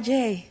brother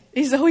RJ,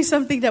 there's always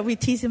something that we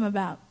tease him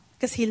about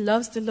because he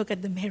loves to look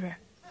at the mirror.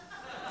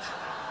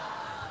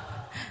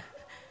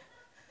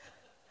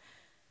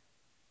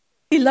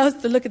 He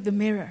loves to look at the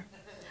mirror.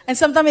 And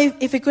sometimes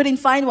if he couldn't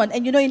find one,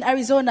 and in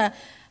Arizona,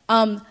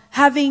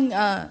 having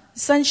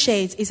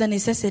sunshades is a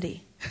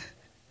necessity.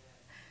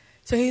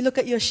 So he look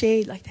at your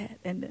shade like that.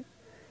 And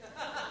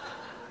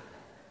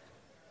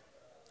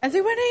I say,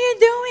 what are you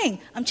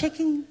doing? I'm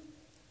checking.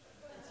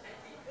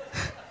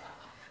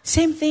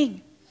 Same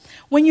thing.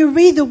 When you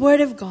read the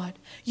Word of God,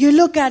 you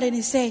look at it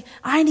and say,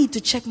 I need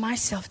to check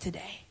myself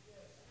today.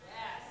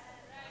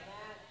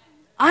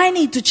 I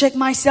need to check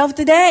myself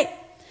today.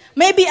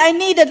 Maybe I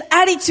need an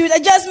attitude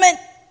adjustment.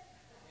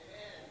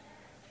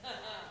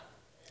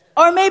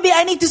 Or maybe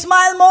I need to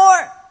smile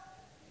more.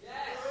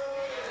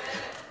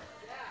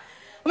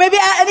 Maybe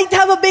I need to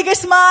have a bigger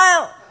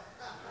smile.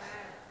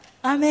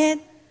 Amen.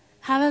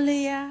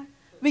 Hallelujah.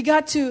 We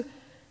got to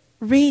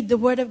read the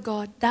Word of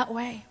God that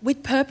way.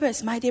 With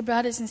purpose, my dear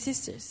brothers and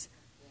sisters.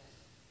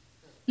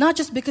 Not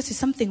just because it's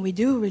something we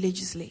do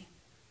religiously.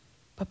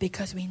 But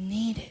because we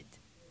need it.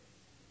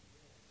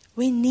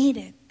 We need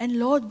it. And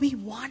Lord, we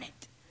want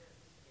it.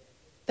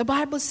 The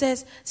Bible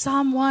says,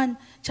 Psalm 1,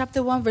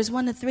 chapter 1, verse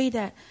 1 to 3,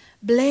 that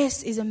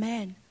blessed is a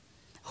man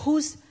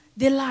whose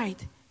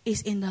delight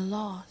is in the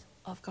law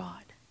of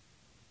God.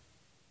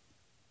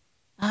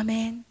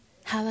 Amen.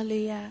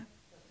 Hallelujah.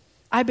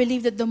 I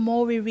believe that the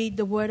more we read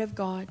the Word of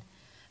God,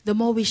 the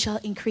more we shall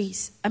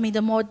increase.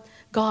 The more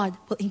God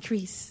will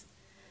increase.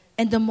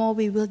 And the more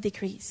we will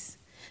decrease.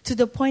 To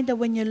the point that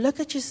when you look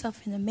at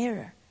yourself in the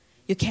mirror,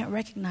 you can't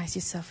recognize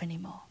yourself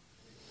anymore.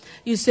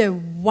 You say,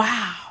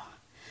 wow,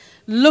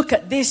 look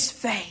at this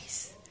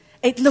face.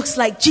 It looks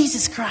like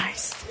Jesus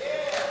Christ.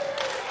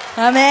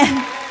 Amen.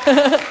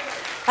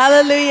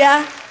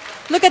 Hallelujah.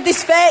 Look at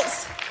this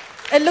face.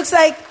 It looks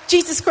like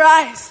Jesus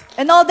Christ.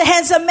 And all the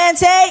handsome men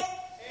say,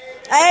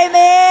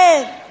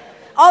 Amen.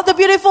 All the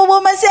beautiful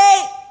women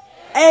say,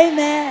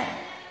 Amen.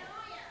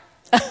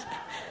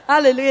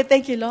 Hallelujah.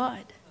 Thank you,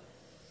 Lord.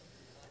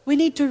 We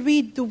need to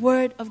read the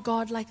Word of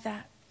God like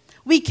that.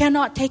 We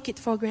cannot take it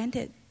for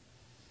granted.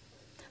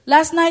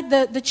 Last night,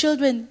 the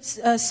children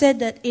said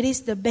that it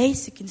is the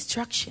basic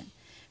instruction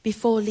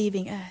before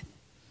leaving earth.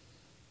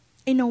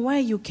 In a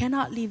way, you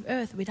cannot leave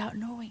earth without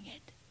knowing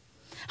it.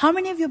 How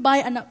many of you buy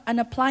an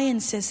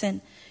appliances and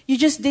you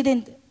just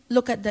didn't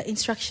look at the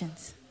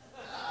instructions?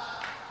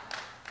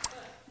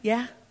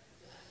 Yeah?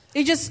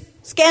 You just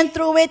scan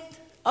through it.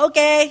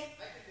 Okay.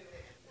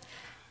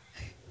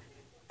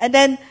 And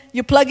then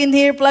you plug in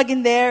here, plug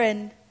in there,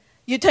 and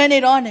you turn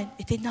it on and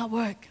it did not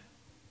work.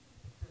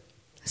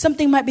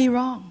 Something might be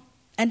wrong.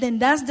 And then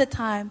that's the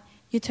time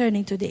you turn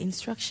into the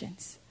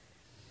instructions.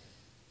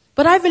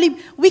 But I believe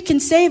we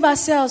can save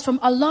ourselves from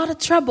a lot of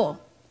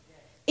trouble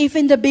if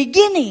in the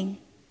beginning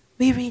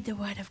we read the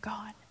Word of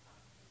God.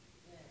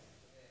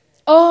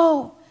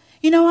 Oh,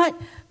 you know what?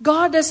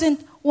 God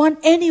doesn't want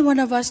any one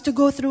of us to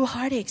go through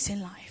heartaches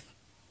in life.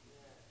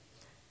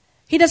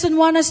 He doesn't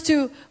want us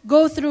to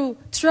go through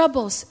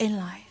troubles in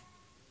life.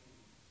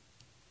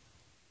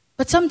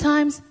 But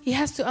sometimes He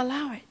has to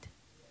allow it.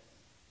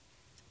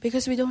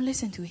 Because we don't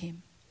listen to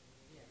Him.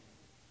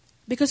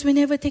 Because we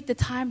never take the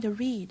time to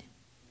read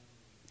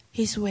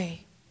His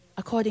way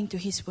according to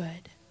His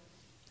Word.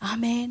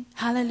 Amen.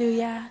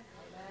 Hallelujah.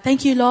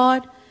 Thank you,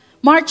 Lord.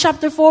 Mark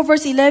chapter 4,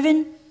 verse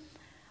 11.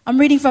 I'm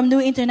reading from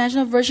New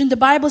International Version. The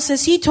Bible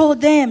says, He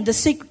told them the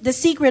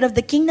secret of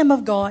the kingdom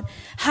of God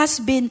has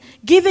been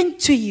given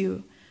to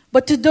you.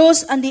 But to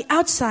those on the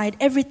outside,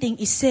 everything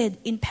is said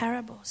in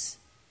parables.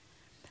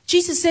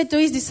 Jesus said to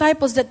His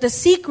disciples that the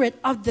secret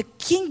of the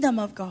kingdom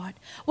of God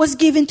was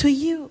given to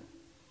you.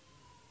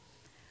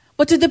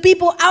 But to the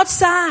people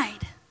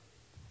outside,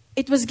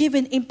 it was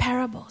given in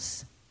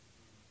parables.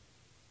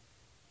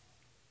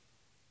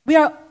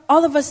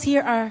 All of us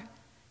here are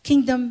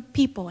kingdom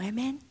people.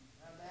 Amen?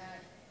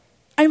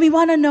 And we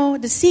want to know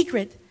the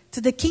secret to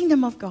the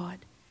kingdom of God.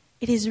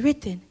 It is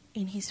written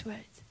in His Word.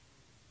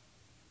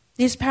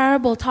 This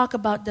parable talk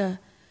about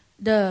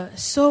the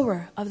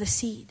sower of the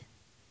seed.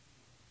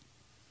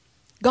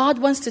 God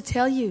wants to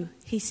tell you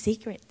His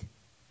secret.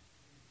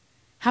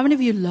 How many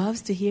of you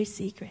loves to hear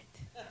secret?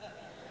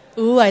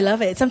 Ooh, I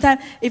love it. Sometimes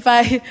if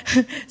I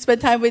spend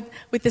time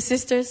with the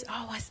sisters,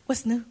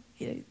 what's new?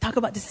 Talk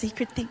about the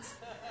secret things.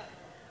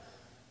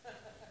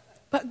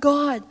 But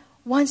God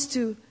wants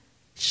to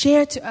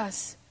share to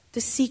us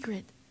the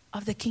secret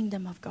of the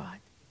kingdom of God,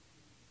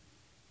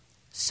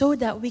 so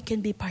that we can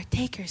be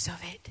partakers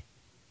of it,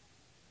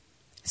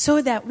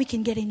 so that we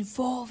can get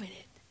involved in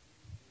it.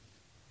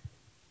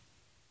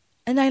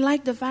 And I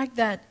like the fact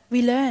that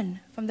we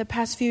learn from the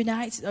past few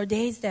nights or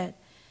days that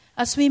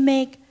as we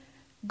make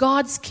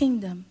God's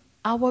kingdom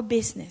our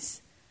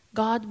business,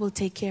 God will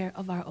take care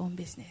of our own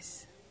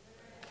business.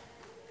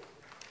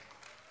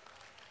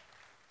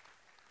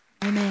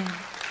 Amen.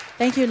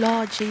 Thank you,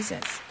 Lord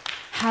Jesus.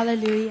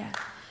 Hallelujah.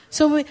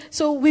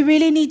 So we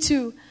really need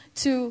to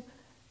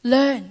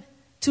learn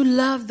to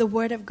love the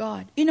Word of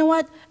God. You know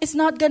what? It's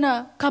not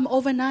gonna come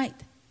overnight.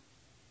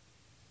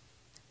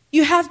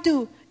 You have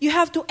to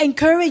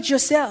encourage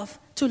yourself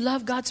to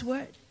love God's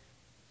Word.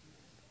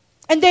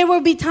 And there will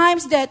be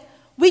times that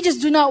we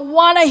just do not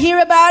want to hear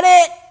about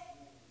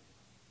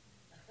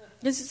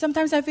it.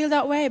 Sometimes I feel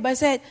that way, but I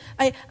said,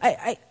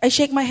 I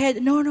shake my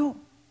head. No.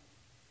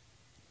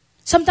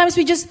 Sometimes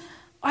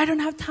I don't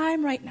have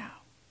time right now.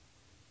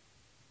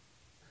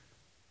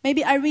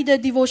 Maybe I read a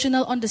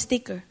devotional on the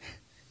sticker.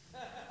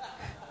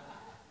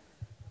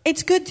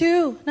 It's good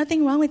too.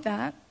 Nothing wrong with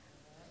that.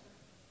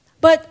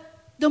 But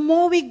the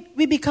more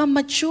we become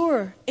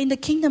mature in the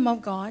kingdom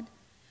of God,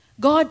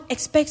 God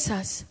expects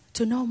us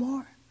to know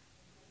more,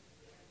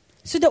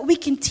 so that we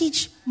can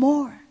teach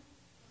more.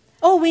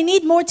 Oh, we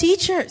need more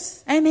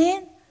teachers.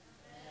 Amen.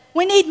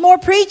 We need more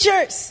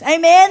preachers.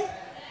 Amen.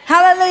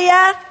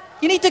 Hallelujah.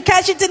 You need to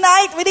catch it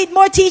tonight. We need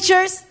more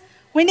teachers.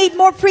 We need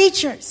more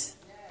preachers.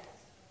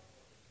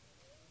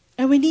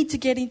 And we need to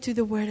get into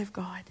the Word of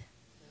God.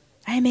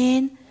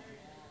 Amen.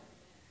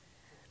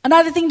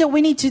 Another thing that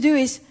we need to do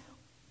is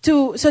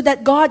so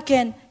that God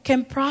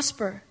can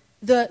prosper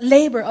the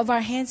labor of our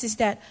hands, is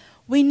that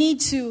we need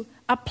to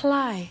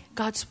apply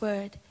God's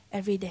Word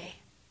every day.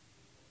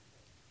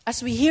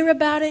 As we hear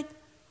about it,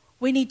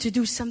 we need to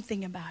do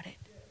something about it.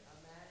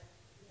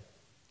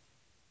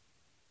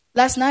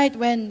 Last night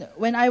when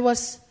I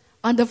was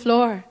on the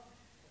floor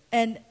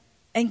and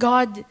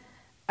God,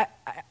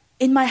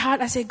 in my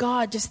heart I said,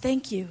 God, just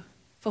thank you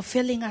for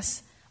filling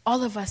us,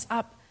 all of us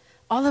up,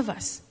 all of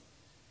us.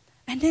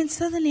 And then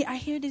suddenly I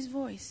hear this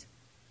voice.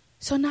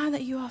 So now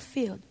that you are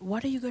filled,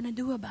 what are you going to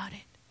do about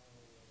it?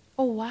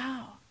 Oh,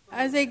 wow.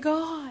 I say,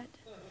 God,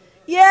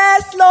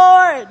 yes,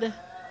 Lord.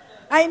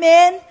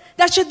 Amen.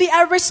 That should be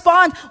our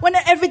response when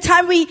every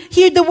time we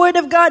hear the word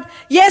of God.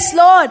 Yes,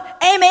 Lord.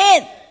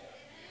 Amen.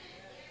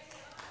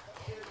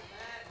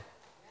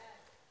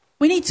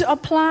 We need to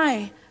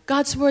apply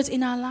God's words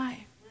in our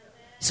life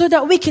so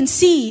that we can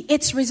see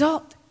its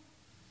result.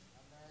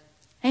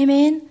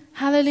 Amen.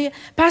 Hallelujah.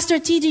 Pastor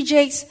T.D.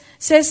 Jakes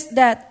says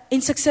that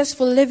in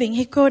Successful Living,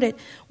 he quoted,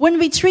 when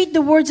we treat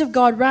the words of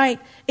God right,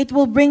 it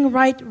will bring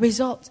right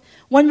results.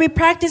 When we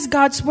practice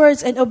God's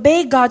words and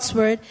obey God's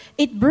word,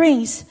 it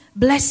brings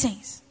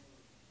blessings.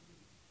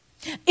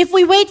 If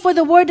we wait for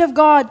the word of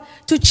God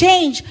to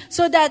change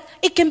so that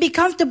it can be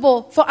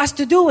comfortable for us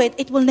to do it,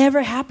 it will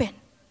never happen.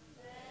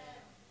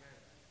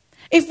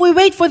 If we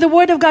wait for the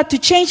word of God to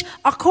change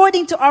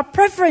according to our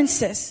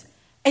preferences,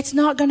 it's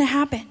not going to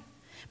happen.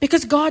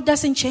 Because God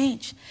doesn't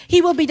change.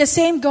 He will be the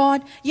same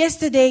God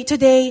yesterday,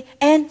 today,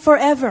 and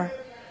forever.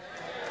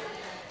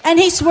 And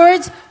His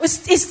words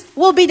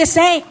will be the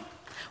same.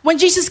 When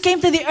Jesus came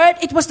to the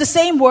earth, it was the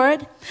same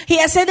word. He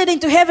ascended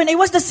into heaven, it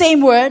was the same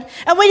word.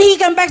 And when He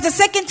comes back the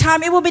second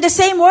time, it will be the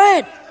same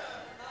word.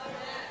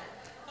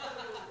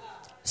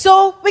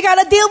 So we got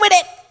to deal with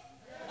it.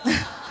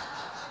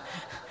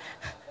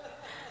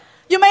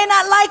 You may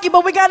not like it,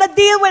 but we got to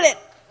deal with it.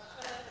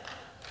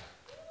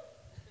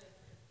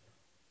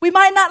 We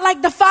might not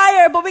like the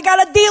fire, but we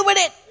got to deal with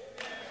it.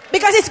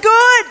 Because it's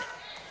good.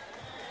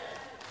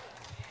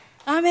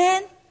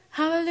 Amen.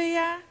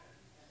 Hallelujah.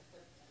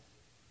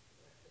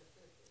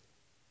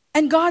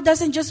 And God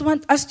doesn't just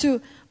want us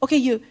to, okay,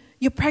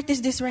 you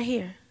practice this right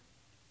here.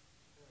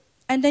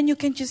 And then you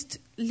can just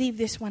leave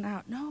this one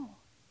out. No.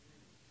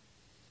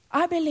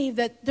 I believe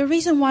that the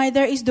reason why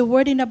there is the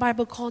word in the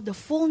Bible called the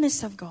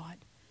fullness of God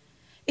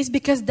is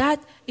because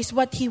that is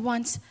what He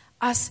wants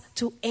us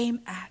to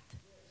aim at.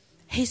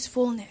 His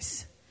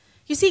fullness.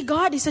 You see,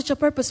 God is such a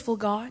purposeful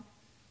God.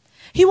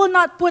 He will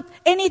not put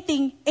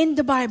anything in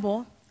the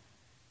Bible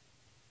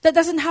that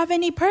doesn't have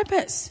any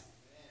purpose.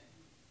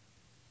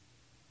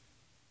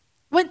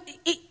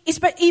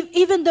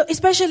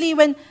 Especially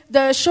when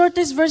the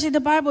shortest verse in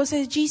the Bible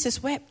says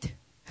Jesus wept.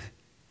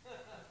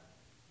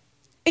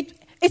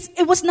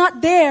 It was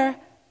not there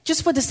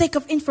just for the sake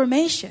of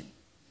information.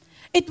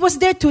 It was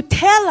there to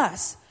tell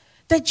us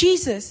that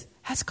Jesus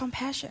has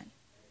compassion.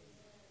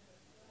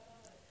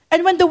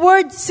 And when the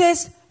word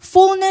says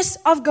fullness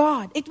of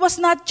God, it was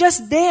not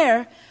just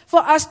there for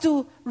us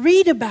to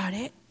read about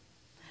it.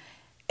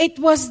 It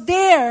was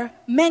there,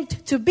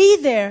 meant to be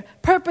there,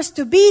 purpose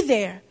to be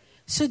there,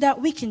 so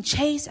that we can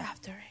chase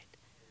after it.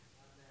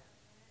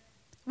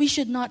 We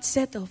should not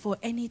settle for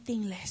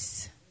anything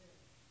less.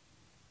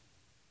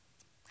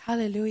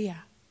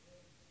 Hallelujah.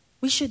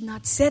 We should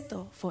not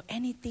settle for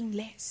anything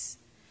less,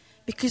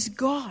 because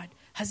God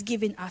has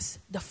given us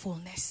the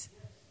fullness.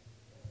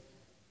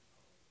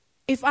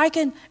 If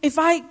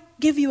I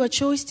give you a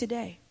choice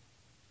today,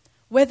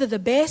 whether the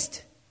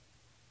best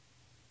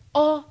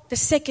or the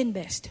second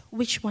best,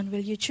 which one will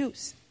you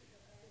choose?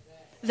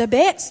 The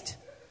best.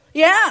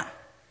 Yeah.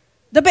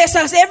 The best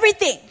has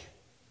everything.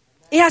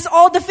 It has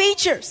all the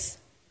features.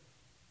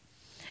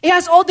 It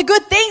has all the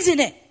good things in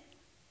it.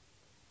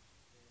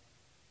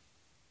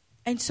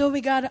 And so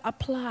we got to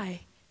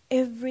apply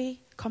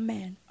every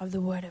command of the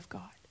Word of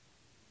God.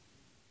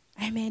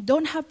 Amen.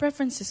 Don't have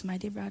preferences, my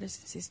dear brothers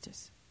and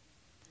sisters.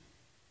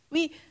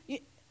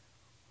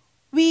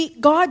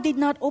 God did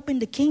not open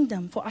the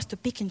kingdom for us to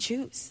pick and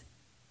choose.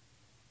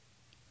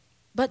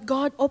 But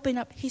God opened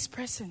up His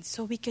presence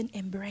so we can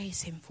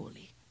embrace Him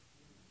fully.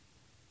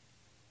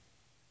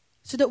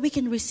 So that we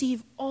can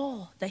receive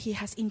all that He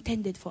has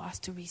intended for us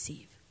to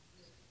receive.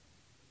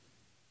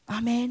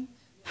 Amen.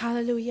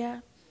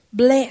 Hallelujah.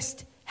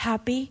 Blessed,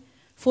 happy,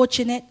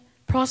 fortunate,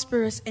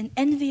 prosperous, and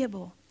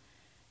enviable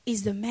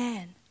is the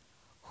man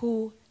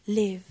who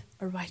lives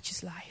a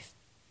righteous life,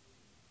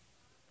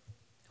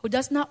 who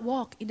does not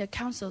walk in the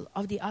counsel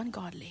of the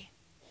ungodly,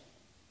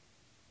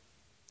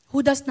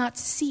 who does not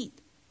sit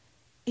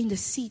in the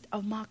seat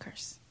of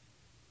mockers.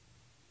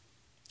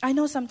 I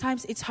know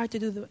sometimes it's hard to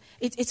do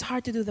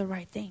the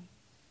right thing.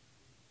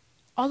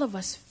 All of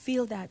us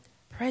feel that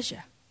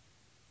pressure.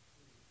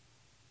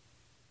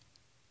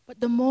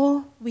 But the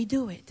more we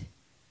do it,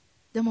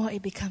 the more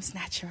it becomes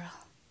natural.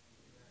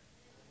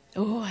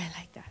 Oh, I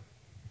like that.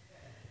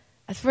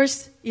 At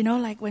first,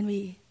 like when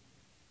we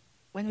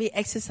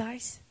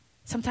exercise,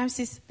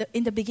 sometimes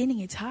in the beginning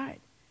it's hard.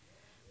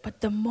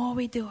 But the more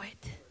we do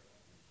it,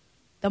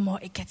 the more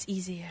it gets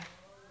easier.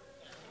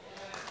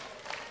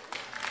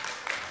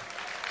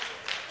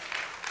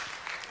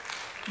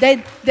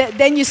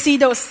 Then you see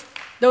those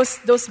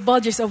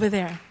bulges over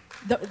there,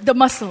 the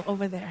muscle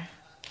over there.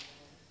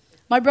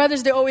 My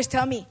brothers, they always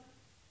tell me,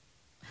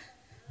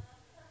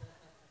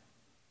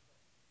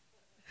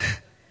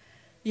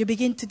 you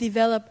begin to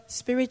develop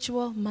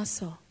spiritual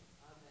muscle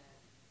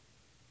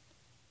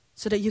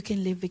so that you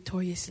can live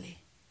victoriously.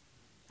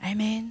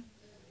 Amen.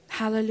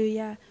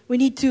 Hallelujah. We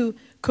need to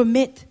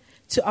commit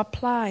to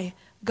apply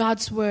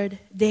God's word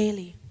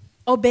daily.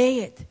 Obey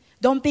it.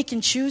 Don't pick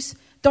and choose.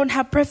 Don't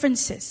have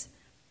preferences.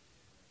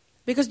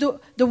 Because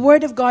the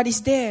word of God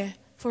is there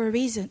for a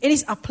reason. It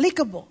is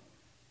applicable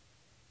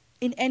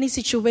in any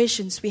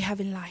situations we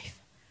have in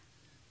life.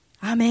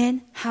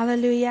 Amen.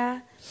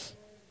 Hallelujah.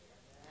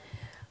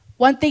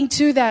 One thing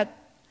too, that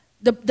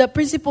the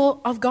principle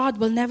of God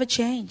will never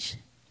change.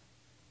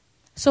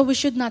 So we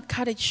should not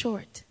cut it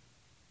short.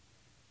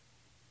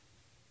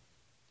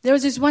 There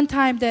was this one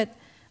time that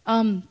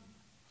my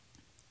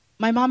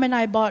mom and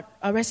I bought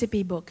a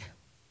recipe book.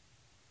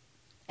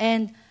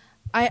 And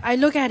I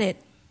look at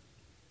it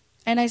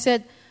and I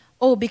said,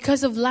 oh,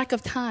 because of lack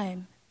of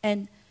time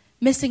and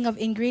missing of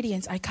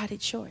ingredients, I cut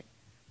it short.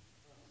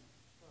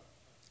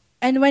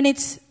 And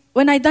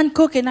when I done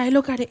cooking, I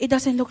look at it, it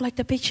doesn't look like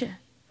the picture.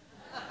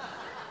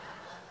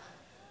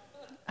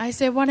 I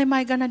said, what am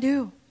I gonna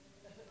do?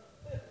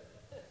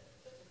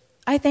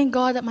 I thank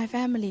God that my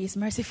family is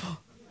merciful.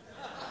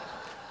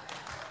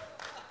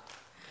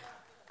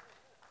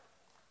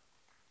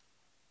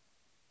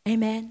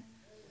 Amen.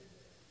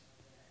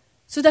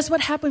 So that's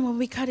what happened when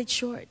we cut it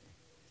short.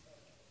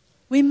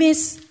 We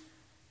miss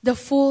the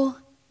full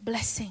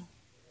blessing.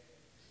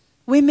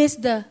 We miss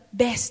the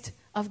best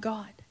of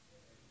God.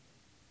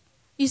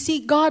 You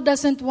see, God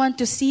doesn't want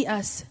to see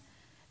us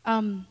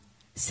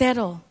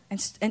settle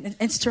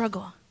and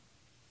struggle.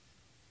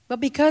 But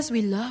because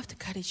we love to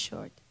cut it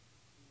short,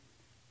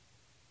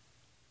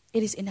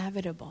 it is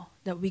inevitable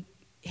that we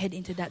head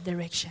into that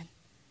direction.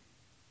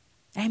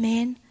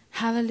 Amen.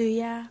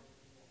 Hallelujah.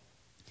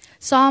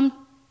 Psalm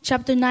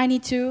chapter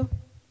 92,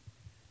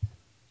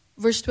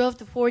 verse 12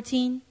 to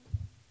 14.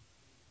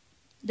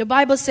 The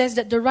Bible says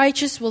that the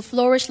righteous will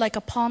flourish like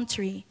a palm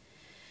tree.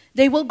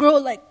 They will grow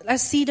like a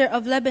cedar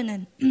of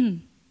Lebanon,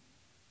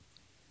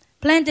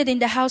 planted in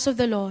the house of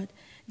the Lord.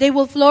 They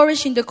will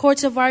flourish in the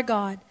courts of our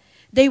God.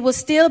 They will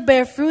still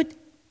bear fruit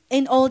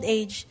in old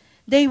age.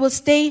 They will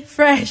stay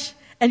fresh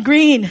and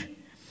green.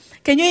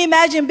 Can you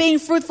imagine being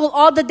fruitful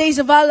all the days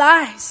of our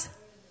lives?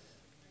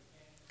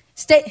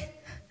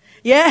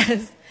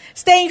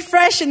 Staying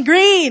fresh and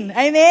green.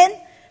 Amen.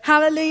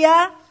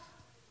 Hallelujah.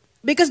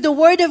 Because the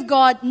word of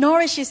God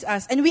nourishes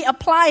us and we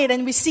apply it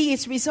and we see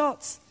its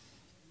results.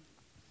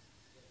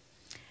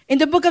 In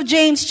the book of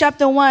James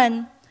chapter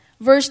 1,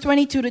 verse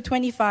 22 to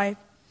 25,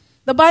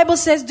 the Bible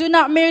says, do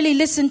not merely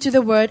listen to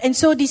the word and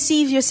so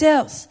deceive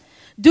yourselves.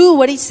 Do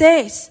what it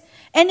says.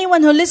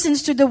 Anyone who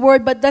listens to the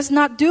word but does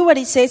not do what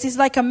it says is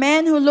like a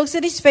man who looks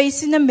at his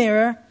face in the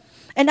mirror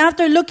and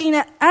after looking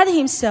at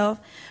himself,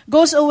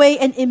 goes away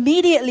and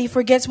immediately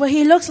forgets what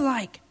he looks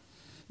like.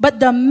 But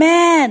the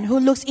man who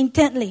looks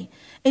intently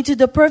into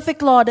the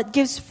perfect law that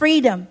gives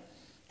freedom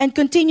and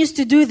continues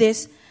to do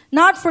this,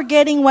 not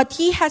forgetting what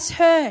he has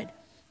heard,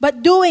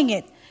 but doing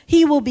it,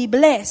 he will be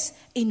blessed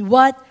in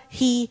what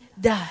he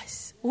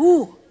does.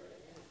 Ooh,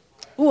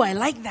 I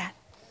like that.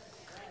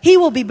 He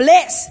will be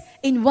blessed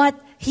in what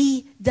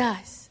he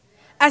does.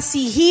 As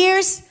he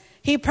hears,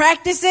 he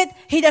practices it,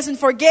 he doesn't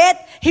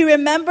forget, he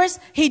remembers,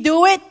 he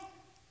do it,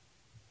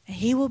 and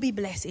he will be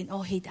blessed in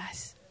all he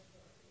does.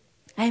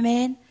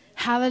 Amen.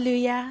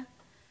 Hallelujah.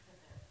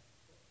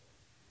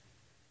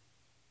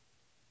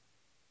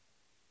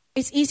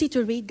 It's easy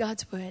to read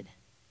God's word.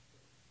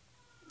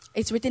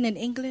 It's written in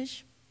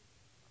English.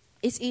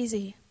 It's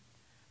easy.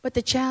 But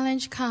the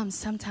challenge comes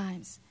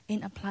sometimes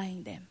in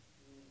applying them.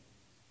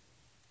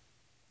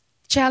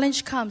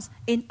 Challenge comes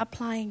in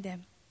applying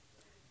them.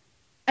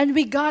 And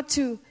we got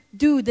to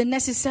do the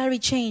necessary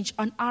change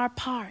on our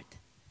part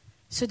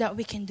so that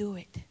we can do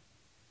it.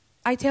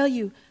 I tell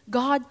you,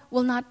 God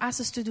will not ask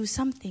us to do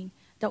something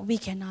that we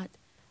cannot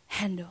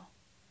handle.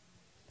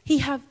 He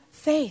have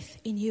faith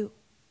in you.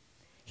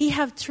 He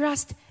have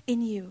trust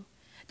in you.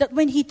 That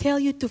when He tell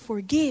you to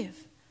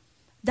forgive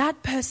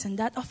that person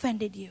that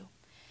offended you,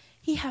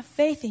 He have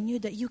faith in you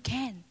that you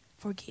can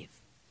forgive.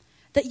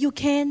 That you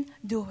can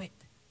do it.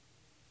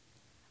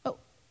 Oh,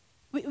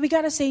 we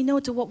got to say no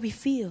to what we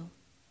feel.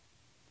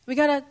 We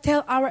got to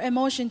tell our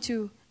emotion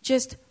to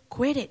just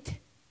quit it.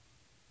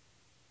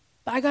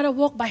 But I got to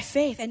walk by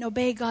faith and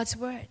obey God's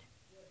word.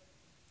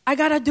 I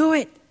got to do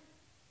it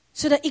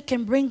so that it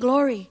can bring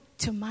glory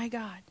to my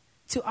God,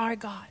 to our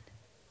God.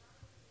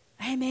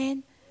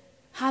 Amen.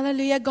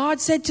 Hallelujah. God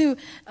said to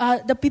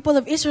the people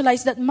of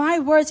Israelites that my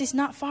words is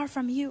not far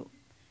from you.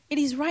 It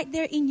is right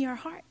there in your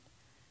heart.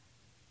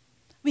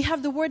 We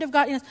have the word of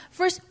God in us.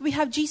 First, we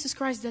have Jesus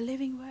Christ, the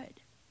living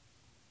word.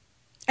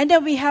 And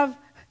then we have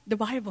the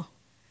Bible,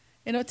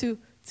 to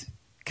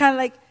kind of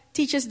like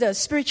teach us the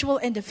spiritual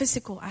and the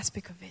physical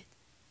aspect of it.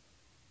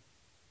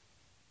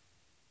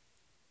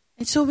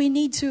 And so we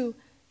need to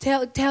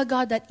tell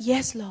God that,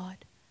 yes,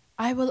 Lord,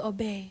 I will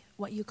obey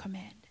what you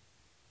command.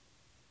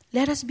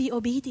 Let us be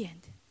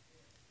obedient.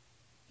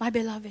 My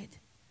beloved,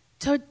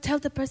 tell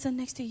the person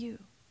next to you,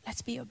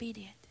 let's be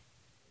obedient.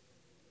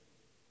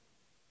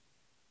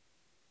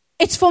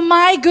 It's for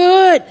my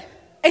good.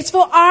 It's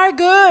for our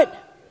good.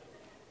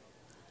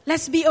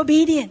 Let's be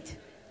obedient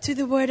to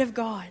the word of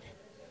God.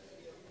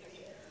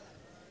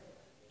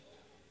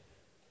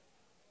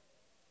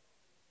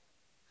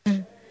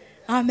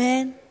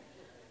 Amen.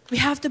 We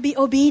have to be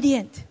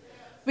obedient.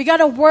 We got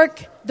to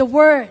work the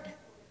word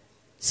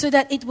so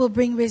that it will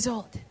bring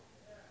result.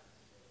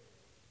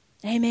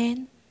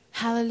 Amen.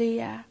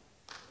 Hallelujah.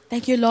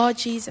 Thank you, Lord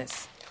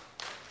Jesus.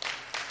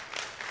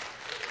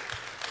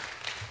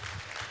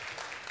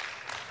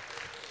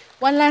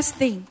 One last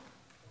thing.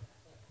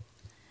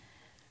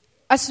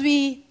 As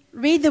we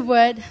read the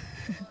word,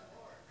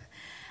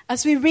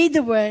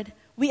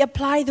 we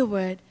apply the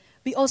word,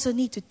 we also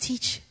need to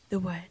teach the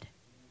word.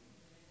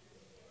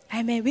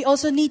 Amen. We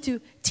also need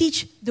to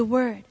teach the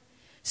word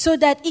so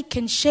that it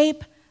can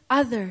shape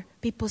other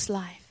people's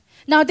life.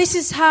 Now, this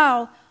is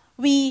how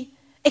we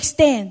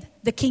extend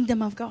the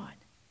kingdom of God.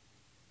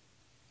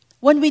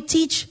 When we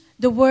teach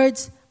the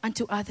words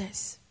unto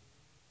others.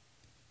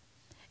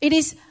 It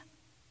is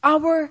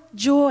our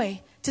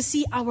joy to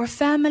see our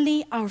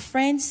family, our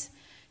friends,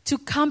 to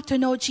come to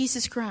know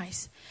Jesus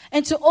Christ.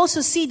 And to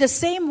also see the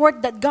same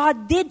work that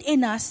God did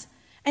in us,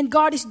 and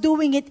God is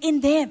doing it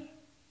in them.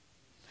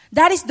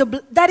 That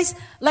is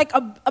like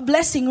a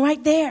blessing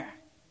right there.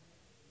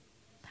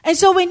 And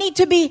so we need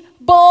to be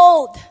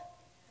bold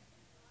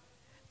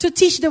to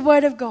teach the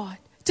word of God,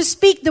 to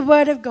speak the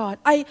word of God.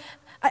 I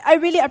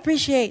really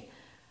appreciate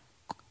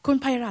Kun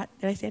Pairat.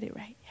 Did I say it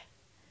right?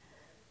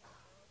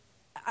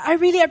 I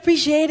really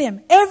appreciate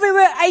him.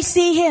 Everywhere I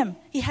see him,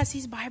 he has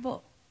his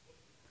Bible.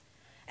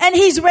 And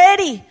he's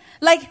ready.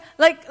 Like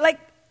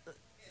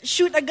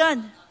shoot a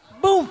gun.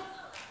 Boom.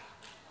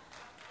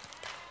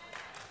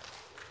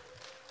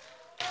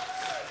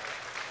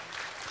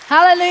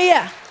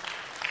 Hallelujah.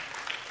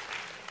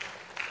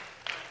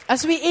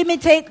 As we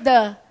imitate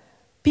the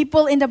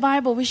people in the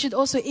Bible, we should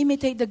also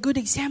imitate the good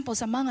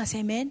examples among us.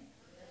 Amen.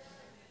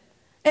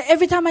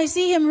 Every time I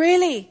see him,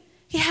 really,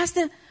 he has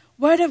the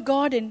word of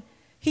God and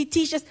he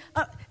teaches.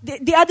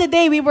 The other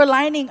day we were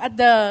lining at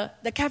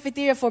the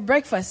cafeteria for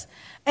breakfast,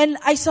 and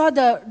I saw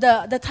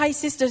the Thai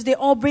sisters. They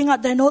all bring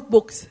out their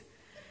notebooks.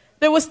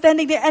 They were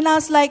standing there, and I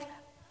was like,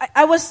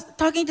 I was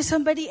talking to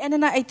somebody, and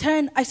then I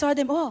turned. I saw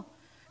them. Oh,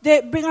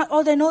 they bring out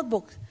all their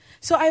notebooks.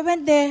 So I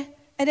went there,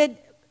 and then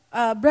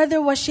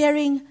brother was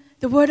sharing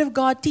the word of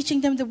God,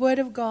 teaching them the word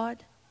of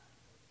God.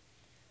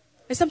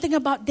 There's something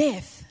about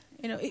death.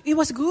 It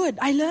was good.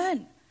 I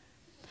learned.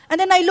 And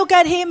then I look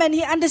at him and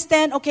he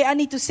understand, okay, I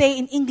need to say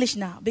in English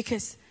now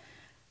because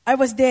I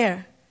was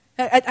there.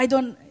 I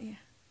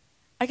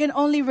can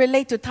only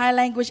relate to Thai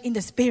language in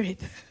the spirit.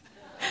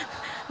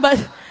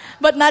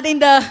 but not in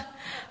the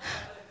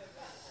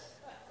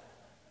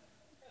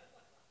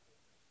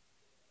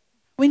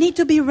We need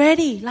to be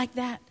ready like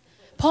that.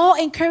 Paul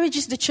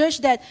encourages the church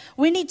that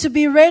we need to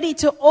be ready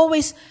to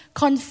always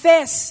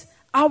confess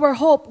our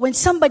hope when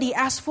somebody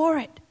asks for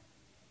it.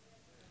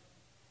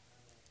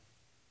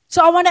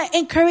 So I want to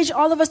encourage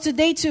all of us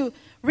today to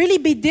really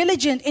be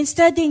diligent in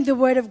studying the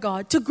Word of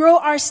God, to grow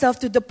ourselves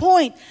to the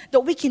point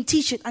that we can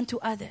teach it unto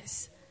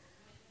others.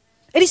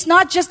 It is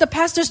not just the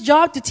pastor's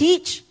job to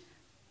teach.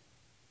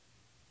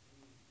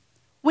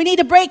 We need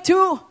a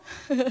breakthrough.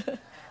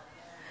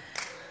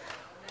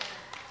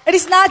 It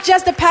is not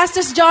just the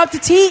pastor's job to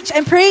teach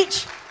and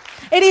preach.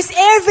 It is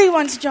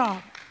everyone's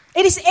job.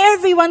 It is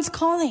everyone's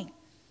calling.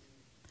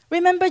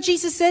 Remember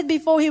Jesus said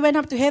before he went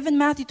up to heaven,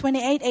 Matthew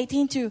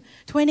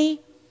 28:18-20,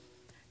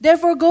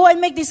 "Therefore go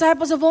and make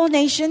disciples of all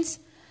nations,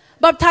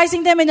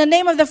 baptizing them in the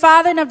name of the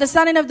Father and of the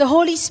Son and of the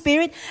Holy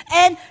Spirit,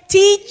 and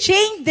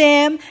teaching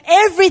them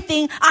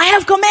everything I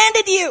have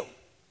commanded you.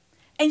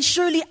 And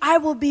surely I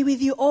will be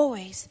with you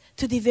always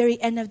to the very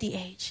end of the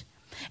age."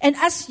 And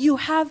as you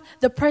have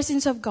the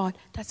presence of God,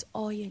 that's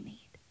all you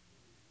need.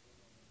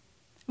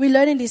 We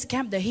learn in this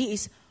camp that He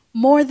is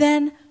more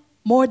than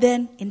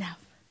enough.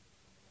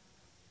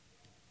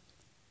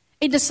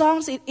 In the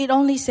songs, it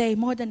only say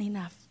more than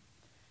enough.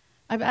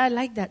 I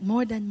like that,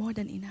 more than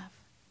enough.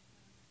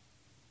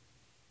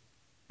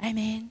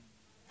 Amen.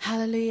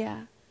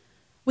 Hallelujah.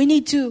 We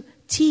need to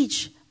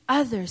teach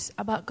others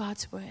about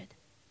God's Word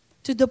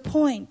to the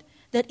point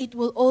that it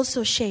will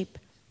also shape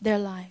their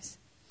lives.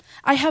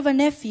 I have a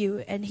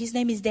nephew, and his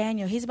name is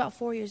Daniel. He's about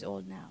 4 years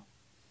old now.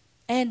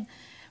 And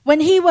when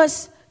he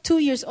was 2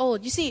 years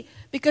old, you see,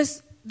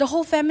 because the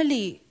whole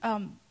family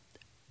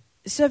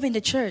serve in the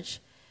church,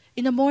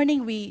 in the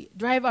morning we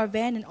drive our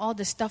van and all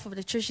the stuff of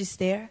the church is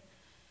there.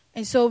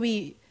 And so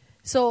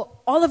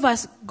all of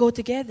us go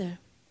together,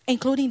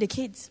 including the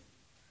kids.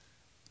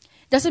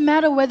 Doesn't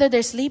matter whether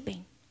they're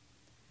sleeping.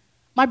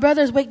 My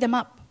brothers wake them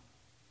up.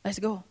 Let's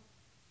go.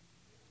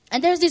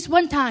 And there's this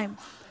one time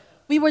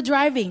we were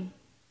driving,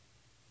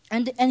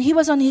 and he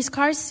was on his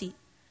car seat.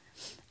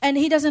 And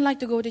he doesn't like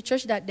to go to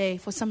church that day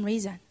for some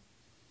reason.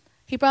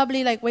 He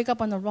probably wake up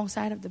on the wrong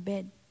side of the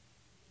bed.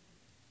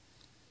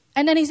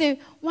 And then he said,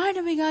 why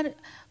do we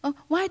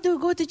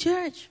go to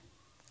church?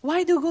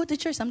 Why do you go to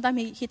church?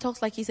 Sometimes he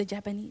talks like he's a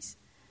Japanese.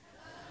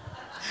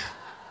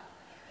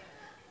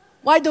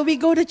 Why do we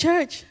go to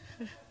church?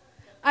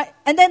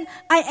 And then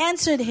I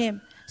answered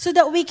him, so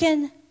that we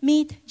can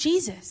meet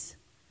Jesus.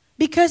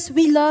 Because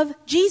we love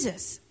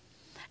Jesus.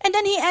 And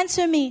then he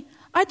answered me,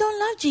 I don't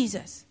love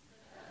Jesus.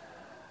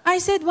 I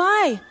said,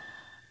 why?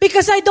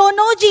 Because I don't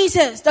know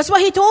Jesus. That's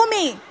what he told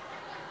me.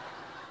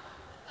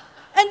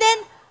 And then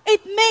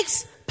it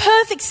makes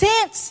perfect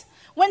sense.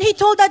 When he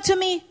told that to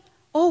me,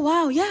 oh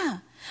wow,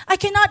 yeah. I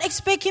cannot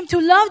expect him to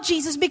love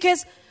Jesus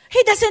because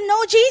he doesn't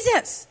know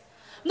Jesus.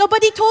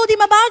 Nobody told him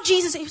about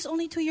Jesus. He was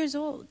only 2 years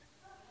old.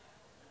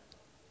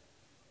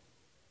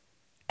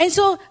 And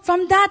so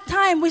from that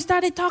time, we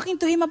started talking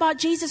to him about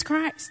Jesus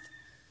Christ.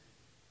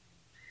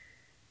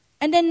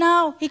 And then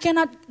now, he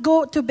cannot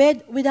go to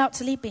bed without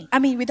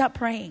without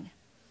praying.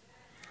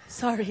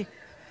 Sorry.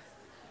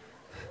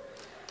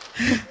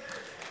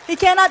 He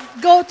cannot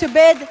go to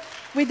bed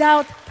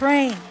without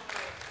praying.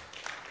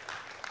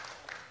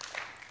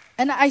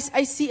 And I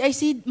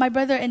see my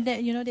brother and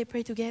they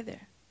pray together.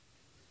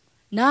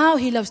 Now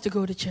he loves to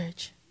go to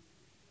church.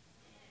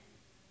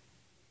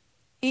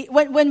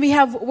 When we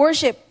have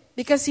worship,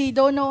 because he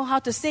don't know how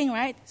to sing,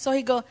 right? So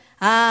he go,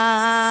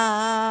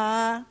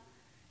 ah.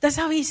 That's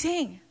how he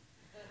sing.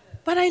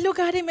 But I look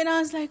at him and I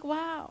was like,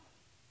 wow.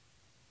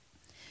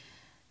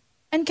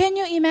 And can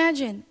you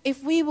imagine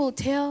if we will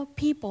tell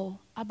people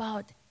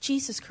about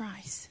Jesus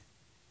Christ?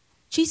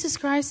 Jesus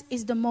Christ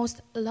is the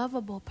most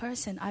lovable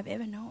person I've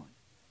ever known.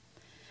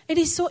 It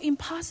is so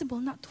impossible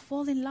not to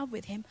fall in love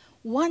with him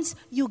once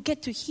you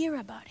get to hear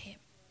about him.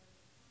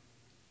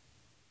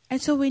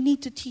 And so we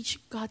need to teach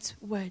God's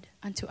word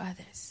unto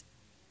others.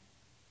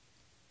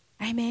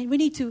 Amen. We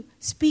need to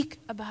speak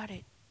about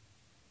it.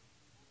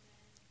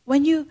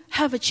 When you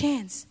have a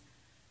chance,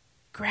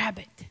 grab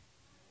it.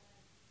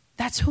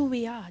 That's who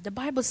we are. The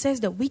Bible says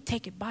that we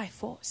take it by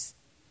force.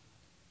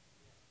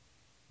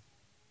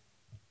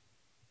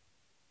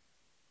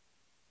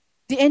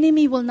 The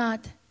enemy will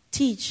not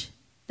teach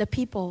the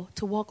people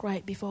to walk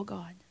right before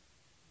God.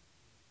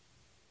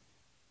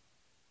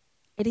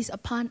 It is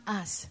upon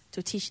us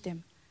to teach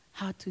them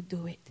how to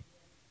do it.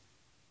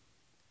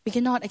 We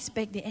cannot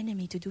expect the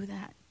enemy to do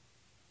that.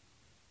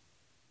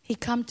 He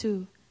come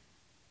to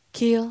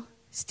kill,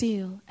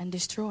 steal, and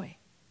destroy.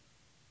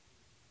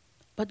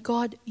 But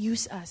God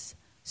used us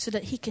so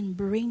that he can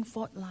bring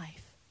forth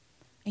life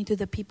into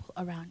the people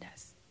around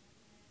us.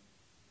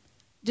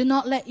 Do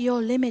not let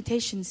your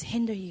limitations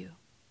hinder you.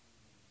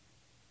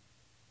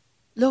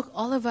 Look,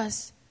 all of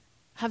us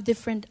have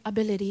different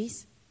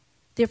abilities,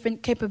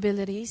 different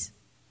capabilities.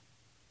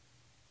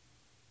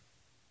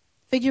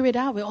 Figure it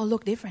out. We all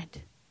look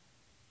different.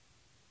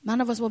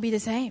 None of us will be the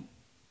same.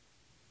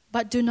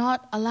 But do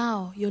not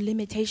allow your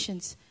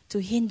limitations to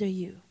hinder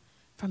you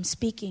from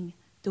speaking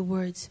the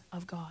words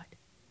of God.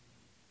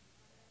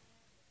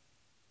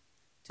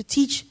 to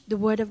teach the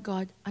word of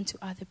God unto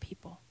other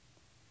people.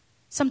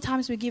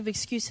 Sometimes we give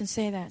excuse and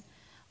say that,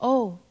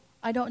 oh,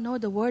 I don't know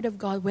the word of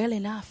God well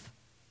enough.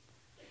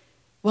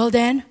 Well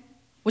then,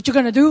 what you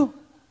gonna do?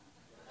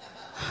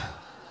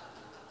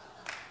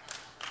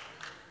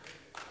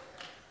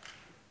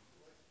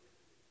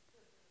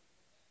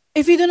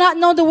 If you do not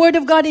know the word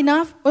of God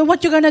enough, well,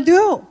 what you gonna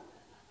do?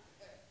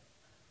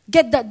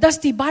 Get that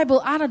dusty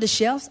Bible out of the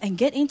shelves and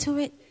get into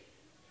it.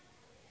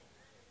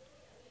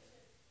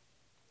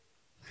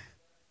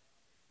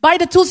 Buy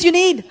the tools you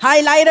need.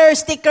 Highlighter,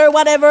 sticker,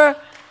 whatever.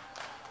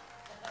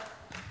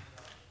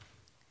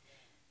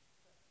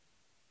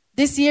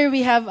 This year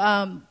we have,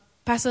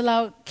 Pastor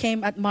Lau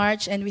came at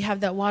March and we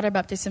have that water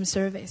baptism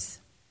service.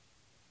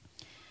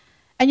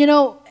 And you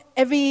know,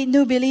 every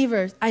new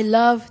believer, I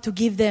love to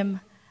give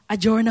them a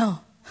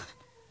journal.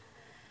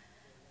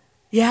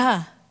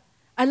 Yeah.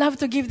 I love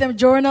to give them a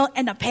journal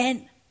and a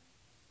pen.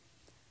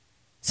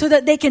 So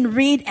that they can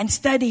read and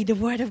study the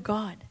Word of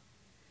God.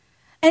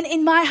 And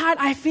in my heart,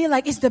 I feel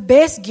like it's the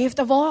best gift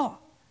of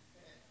all.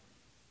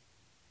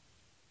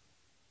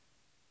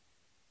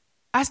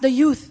 As the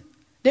youth,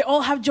 they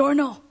all have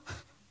journal.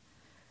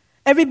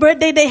 Every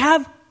birthday they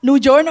have new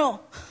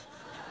journal.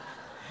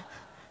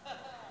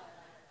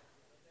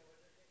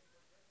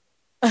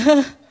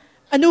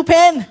 A new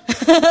pen.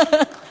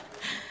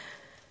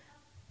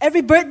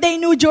 Every birthday,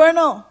 new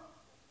journal.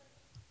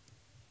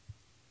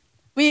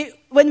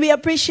 When we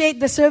appreciate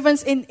the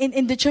servants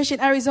in the church in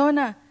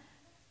Arizona,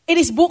 it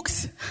is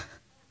books.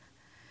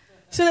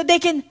 So that they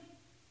can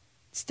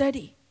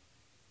study.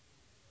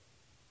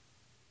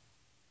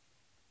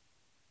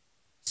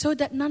 So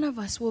that none of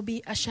us will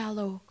be a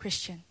shallow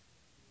Christian.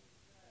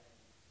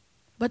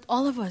 But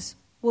all of us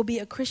will be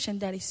a Christian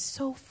that is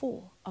so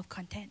full of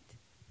content.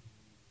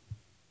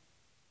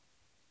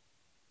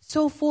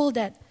 So full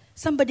that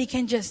somebody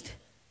can just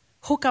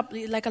hook up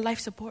like a life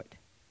support.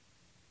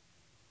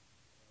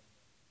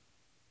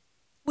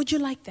 Would you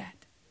like that?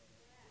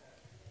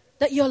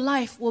 That your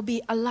life will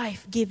be a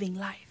life-giving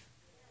life.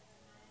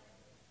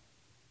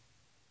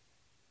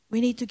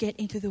 We need to get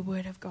into the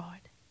Word of God.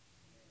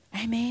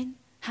 Amen.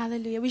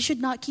 Hallelujah. We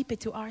should not keep it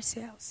to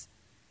ourselves.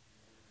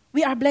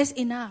 We are blessed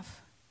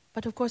enough,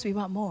 but of course we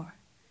want more.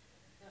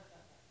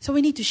 So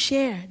we need to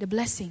share the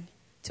blessing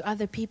to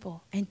other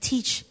people and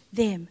teach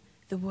them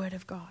the Word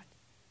of God.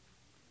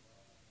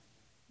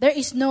 There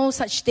is no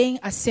such thing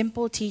as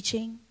simple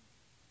teaching.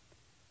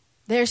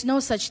 There is no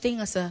such thing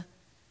as a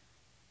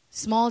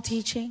small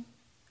teaching.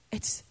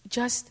 It's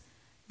just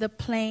the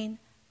plain,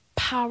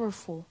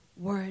 powerful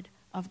Word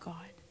of God.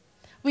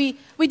 We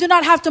do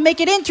not have to make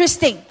it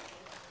interesting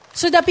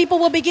so that people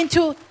will begin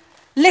to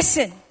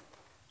listen.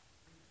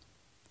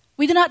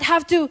 We do not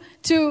have to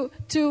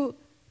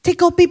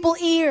tickle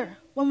people's ear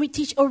when we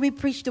teach or we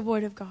preach the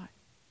Word of God.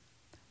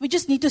 We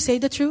just need to say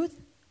the truth.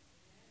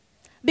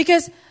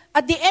 Because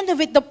at the end of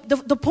it,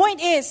 the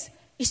point is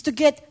to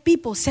get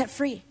people set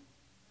free.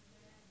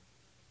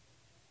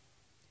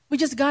 We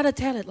just got to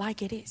tell it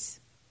like it is.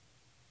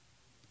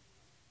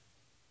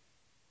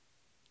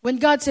 When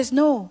God says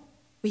no,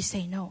 we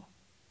say no.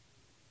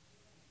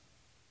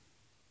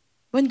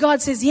 When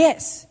God says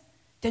yes,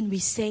 then we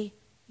say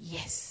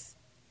yes.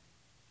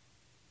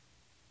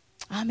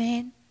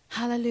 Amen.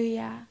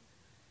 Hallelujah.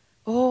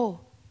 Oh,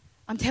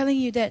 I'm telling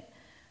you that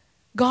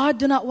God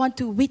do not want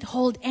to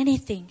withhold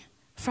anything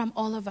from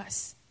all of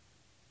us.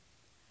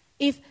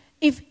 If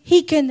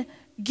He can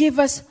give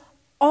us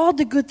all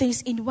the good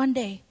things in one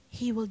day,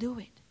 He will do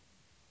it.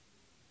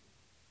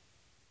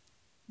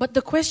 But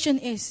the question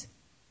is,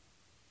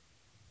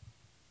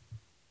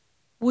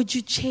 would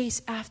you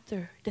chase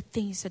after the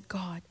things that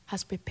God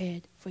has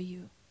prepared for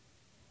you?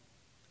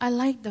 I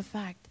like the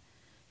fact,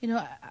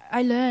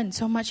 I learned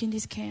so much in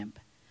this camp.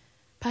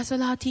 Pastor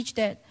Lau teach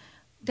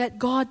that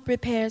God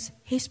prepares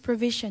His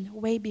provision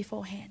way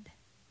beforehand.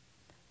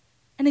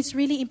 And it's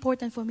really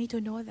important for me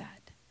to know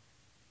that.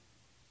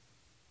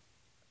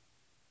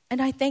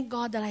 And I thank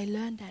God that I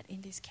learned that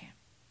in this camp.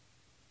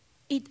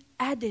 It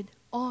added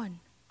on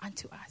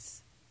unto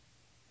us.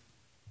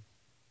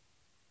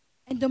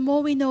 And the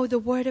more we know the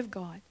Word of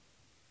God,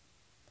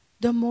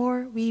 the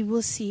more we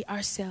will see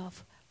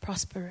ourselves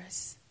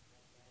prosperous.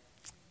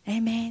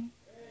 Amen.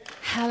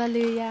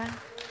 Hallelujah.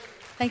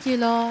 Thank you,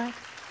 Lord.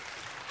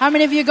 How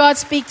many of you God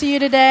speak to you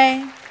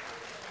today?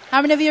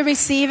 How many of you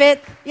receive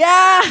it?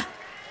 Yeah.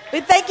 We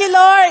thank you,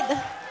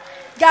 Lord.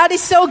 God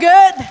is so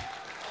good.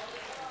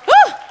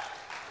 Woo!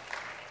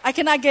 I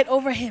cannot get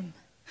over Him.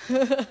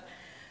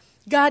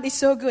 God is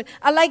so good.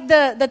 I like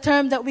the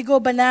term that we go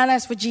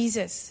bananas for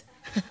Jesus.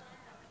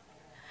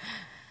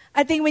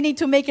 I think we need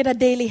to make it a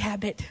daily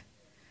habit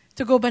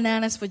to go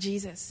bananas for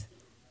Jesus.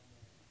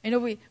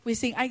 We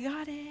sing, I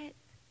got it.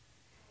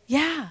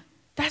 Yeah,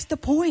 that's the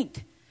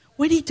point.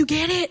 We need to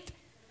get it.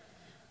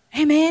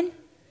 Amen.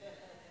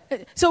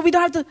 So we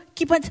don't have to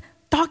keep on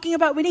talking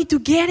about, we need to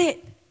get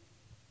it.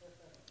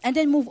 And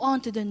then move on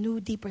to the new,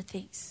 deeper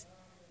things.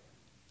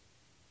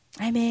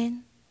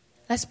 Amen.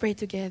 Let's pray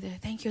together.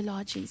 Thank you,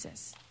 Lord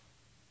Jesus.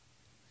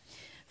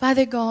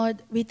 Father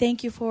God, we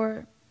thank you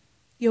for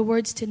your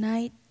words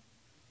tonight.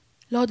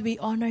 Lord, we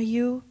honor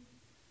you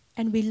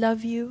and we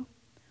love you.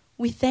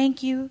 We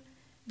thank you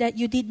that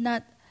you did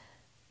not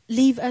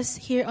leave us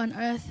here on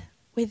earth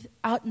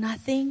without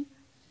nothing,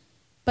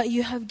 but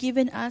you have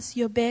given us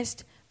your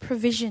best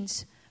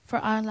provisions for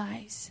our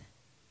lives.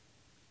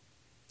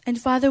 And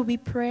Father, we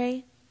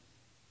pray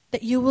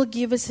that you will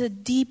give us a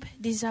deep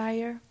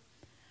desire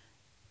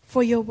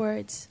for your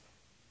words.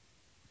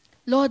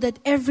 Lord, that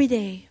every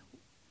day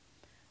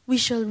we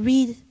shall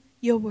read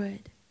your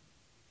word.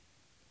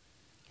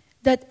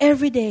 That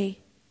every day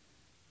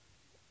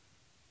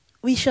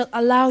we shall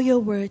allow your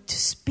word to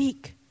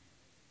speak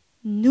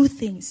new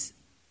things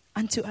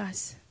unto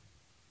us.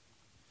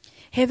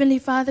 Heavenly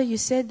Father, you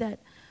said that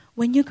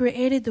when you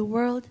created the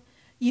world,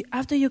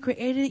 after you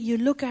created it, you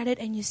look at it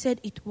and you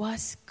said it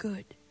was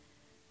good.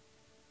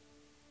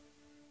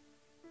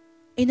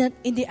 In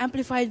the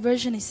Amplified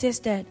Version, it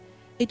says that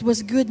it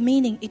was good,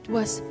 meaning it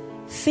was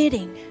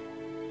fitting.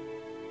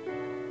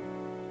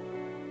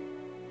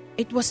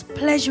 It was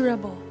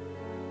pleasurable.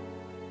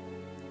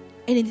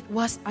 And it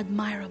was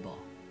admirable.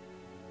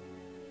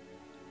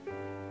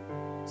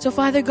 So,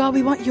 Father God,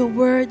 we want your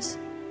words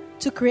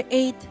to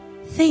create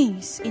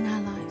things in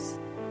our lives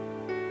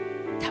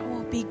that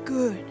will be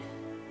good.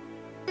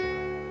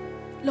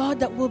 Lord,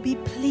 that will be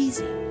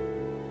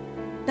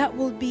pleasing. That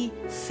will be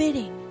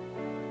fitting.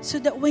 So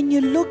that when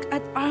you look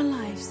at our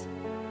lives,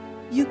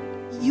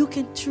 you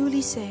can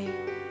truly say,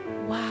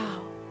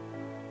 wow,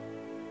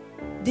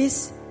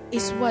 this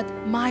is what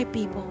my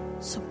people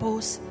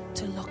supposed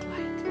to look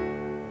like.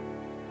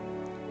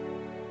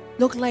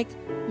 Look like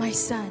my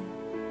Son,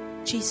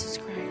 Jesus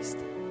Christ.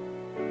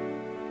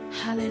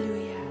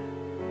 Hallelujah.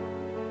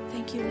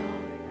 Thank you,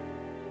 Lord.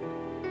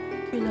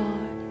 Thank you,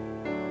 Lord.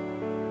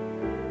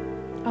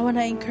 I want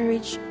to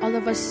encourage all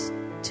of us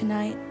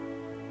tonight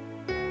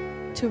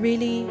to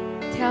really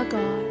tell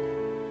God,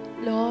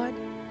 Lord,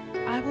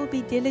 I will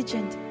be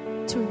diligent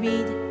to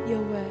read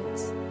your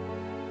words.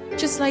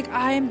 Just like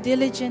I am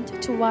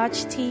diligent to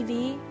watch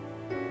TV,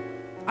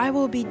 I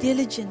will be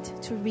diligent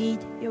to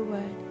read your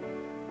word.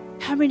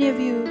 How many of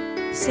you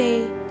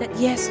say that,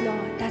 yes,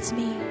 Lord, that's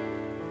me?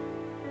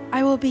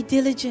 I will be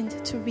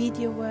diligent to read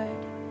your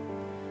word.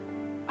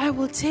 I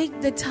will take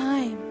the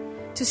time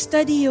to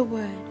study your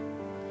word.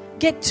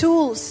 Get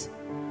tools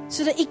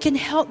so that it can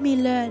help me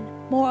learn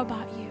more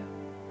about you.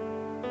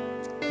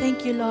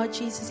 Thank you, Lord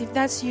Jesus. If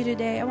that's you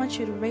today, I want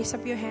you to raise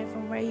up your hand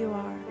from where you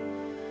are.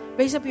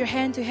 Raise up your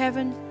hand to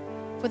heaven,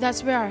 for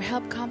that's where our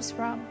help comes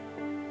from.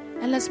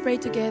 And let's pray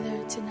together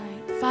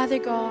tonight. Father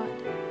God,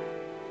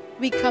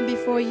 we come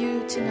before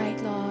you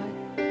tonight, Lord.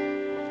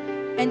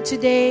 And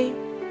today,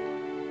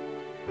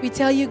 we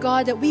tell you,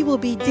 God, that we will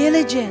be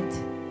diligent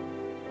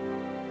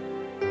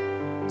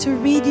to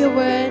read your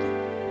word,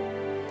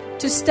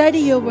 to study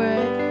your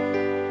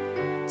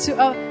word, to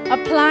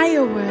apply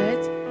your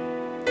word,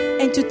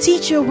 and to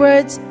teach your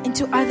words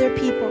into other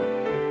people.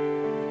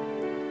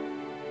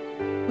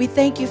 We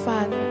thank you,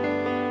 Father.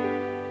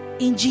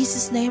 In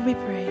Jesus' name we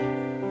pray.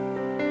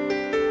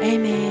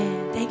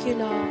 Amen. Thank you,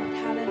 Lord.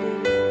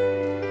 Hallelujah.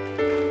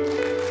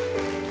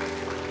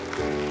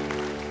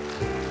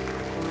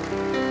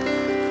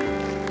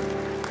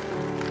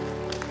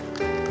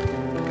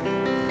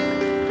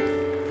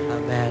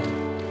 Amen.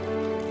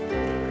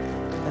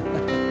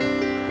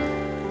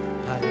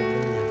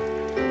 Hallelujah.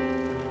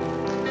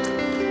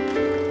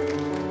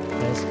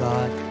 Praise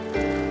God.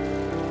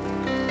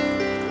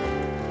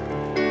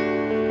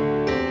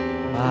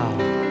 Wow.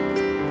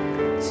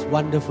 It's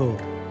wonderful.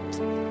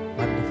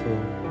 Wonderful.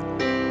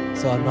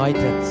 So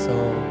anointed, so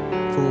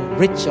full,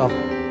 rich of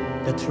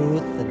the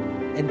truth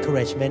and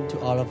encouragement to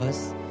all of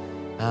us.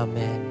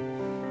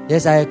 Amen.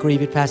 Yes, I agree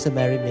with Pastor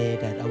Mary May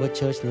that our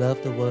church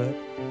loves the Word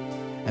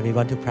and we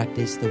want to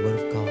practice the Word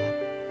of God.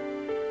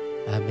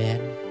 Amen.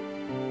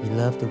 We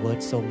love the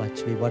Word so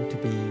much. We want to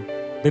be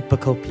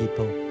biblical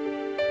people.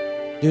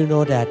 Do you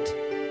know that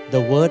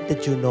the Word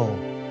that you know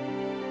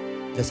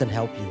doesn't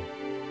help you?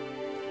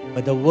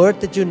 But the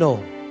Word that you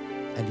know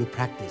and you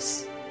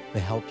practice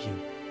will help you.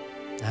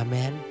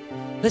 Amen.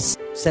 Let's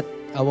set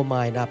our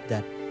mind up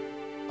that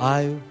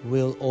I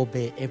will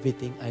obey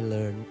everything I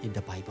learn in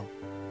the Bible.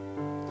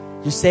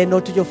 You say no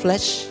to your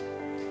flesh.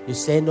 You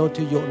say no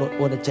to your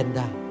own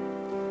agenda.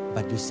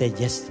 But you say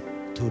yes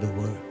to the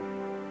Word.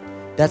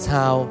 That's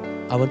how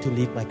I want to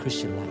live my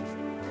Christian life.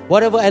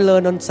 Whatever I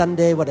learn on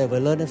Sunday, whatever I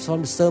learn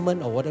from the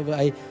sermon, or whatever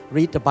I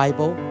read the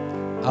Bible,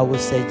 I will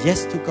say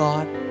yes to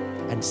God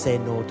and say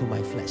no to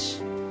my flesh.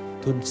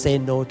 To say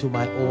no to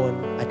my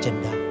own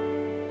agenda.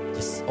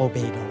 Just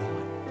obey the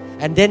Lord.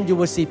 And then you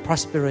will see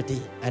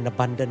prosperity and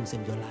abundance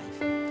in your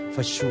life.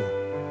 For sure.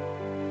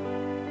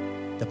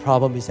 The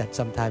problem is that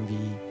sometimes we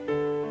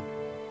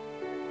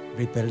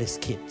rebellious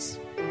kids.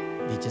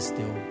 We just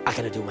still, I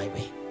gotta do my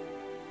way.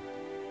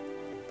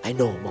 I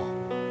know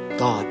more.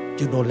 God,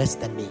 you know less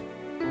than me.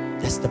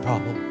 That's the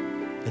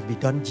problem. That we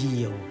don't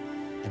yield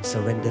and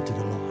surrender to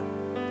the Lord.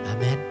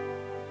 Amen.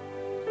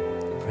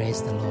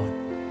 Praise the Lord.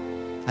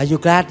 Are you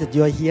glad that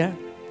you are here?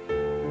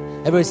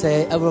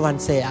 Everyone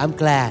say, I'm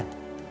glad.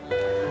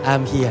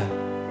 I'm here.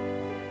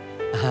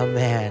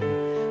 Amen.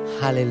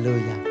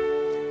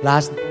 Hallelujah.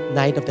 Last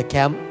night of the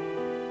camp,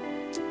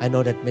 I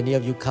know that many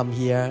of you come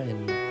here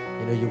and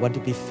you want to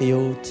be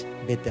filled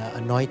with the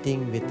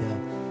anointing, with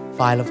the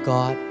fire of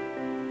God.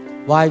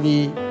 Why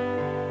we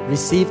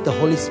receive the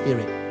Holy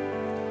Spirit?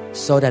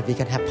 So that we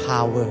can have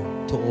power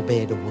to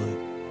obey the word.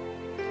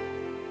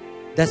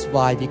 That's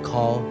why we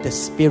call the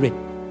Spirit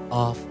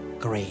of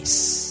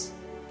grace.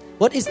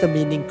 What is the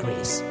meaning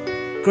grace?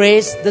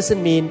 Grace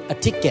doesn't mean a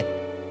ticket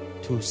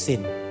to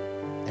sin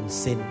and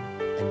sin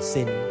and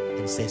sin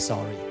and say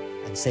sorry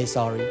and say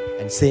sorry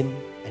and sin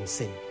and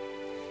sin.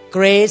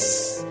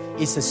 Grace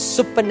is a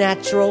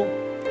supernatural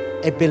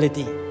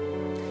ability,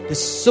 the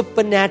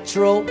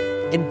supernatural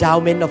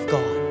endowment of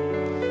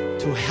God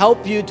to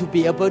help you to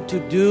be able to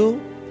do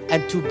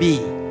and to be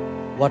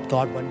what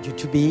God wants you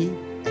to be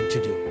and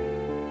to do.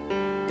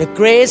 The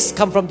grace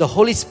comes from the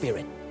Holy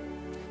Spirit.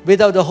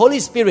 Without the Holy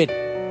Spirit,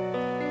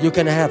 you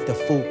can have the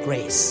full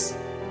grace.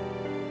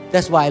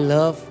 That's why I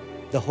love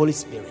the Holy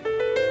Spirit.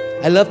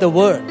 I love the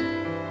Word,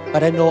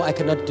 but I know I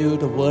cannot do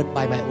the Word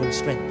by my own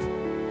strength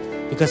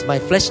because my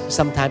flesh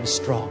sometimes is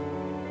strong.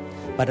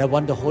 But I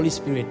want the Holy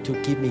Spirit to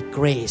give me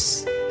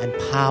grace and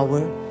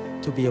power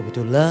to be able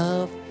to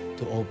love,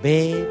 to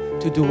obey,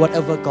 to do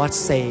whatever God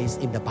says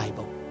in the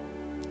Bible.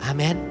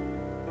 Amen.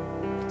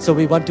 So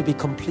we want to be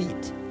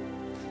complete.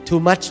 Too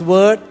much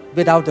word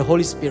without the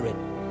Holy Spirit,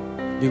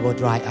 we will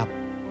dry up.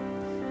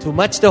 Too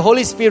much the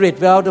Holy Spirit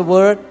without the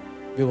word,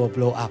 we will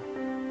blow up.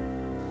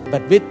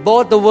 But with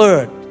both the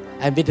word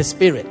and with the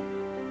Spirit,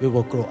 we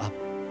will grow up.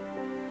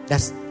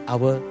 That's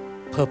our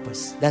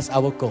purpose. That's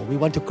our goal. We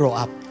want to grow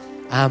up.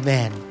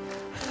 Amen.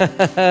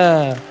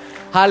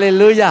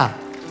 Hallelujah.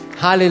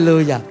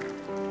 Hallelujah.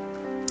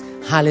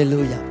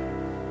 Hallelujah.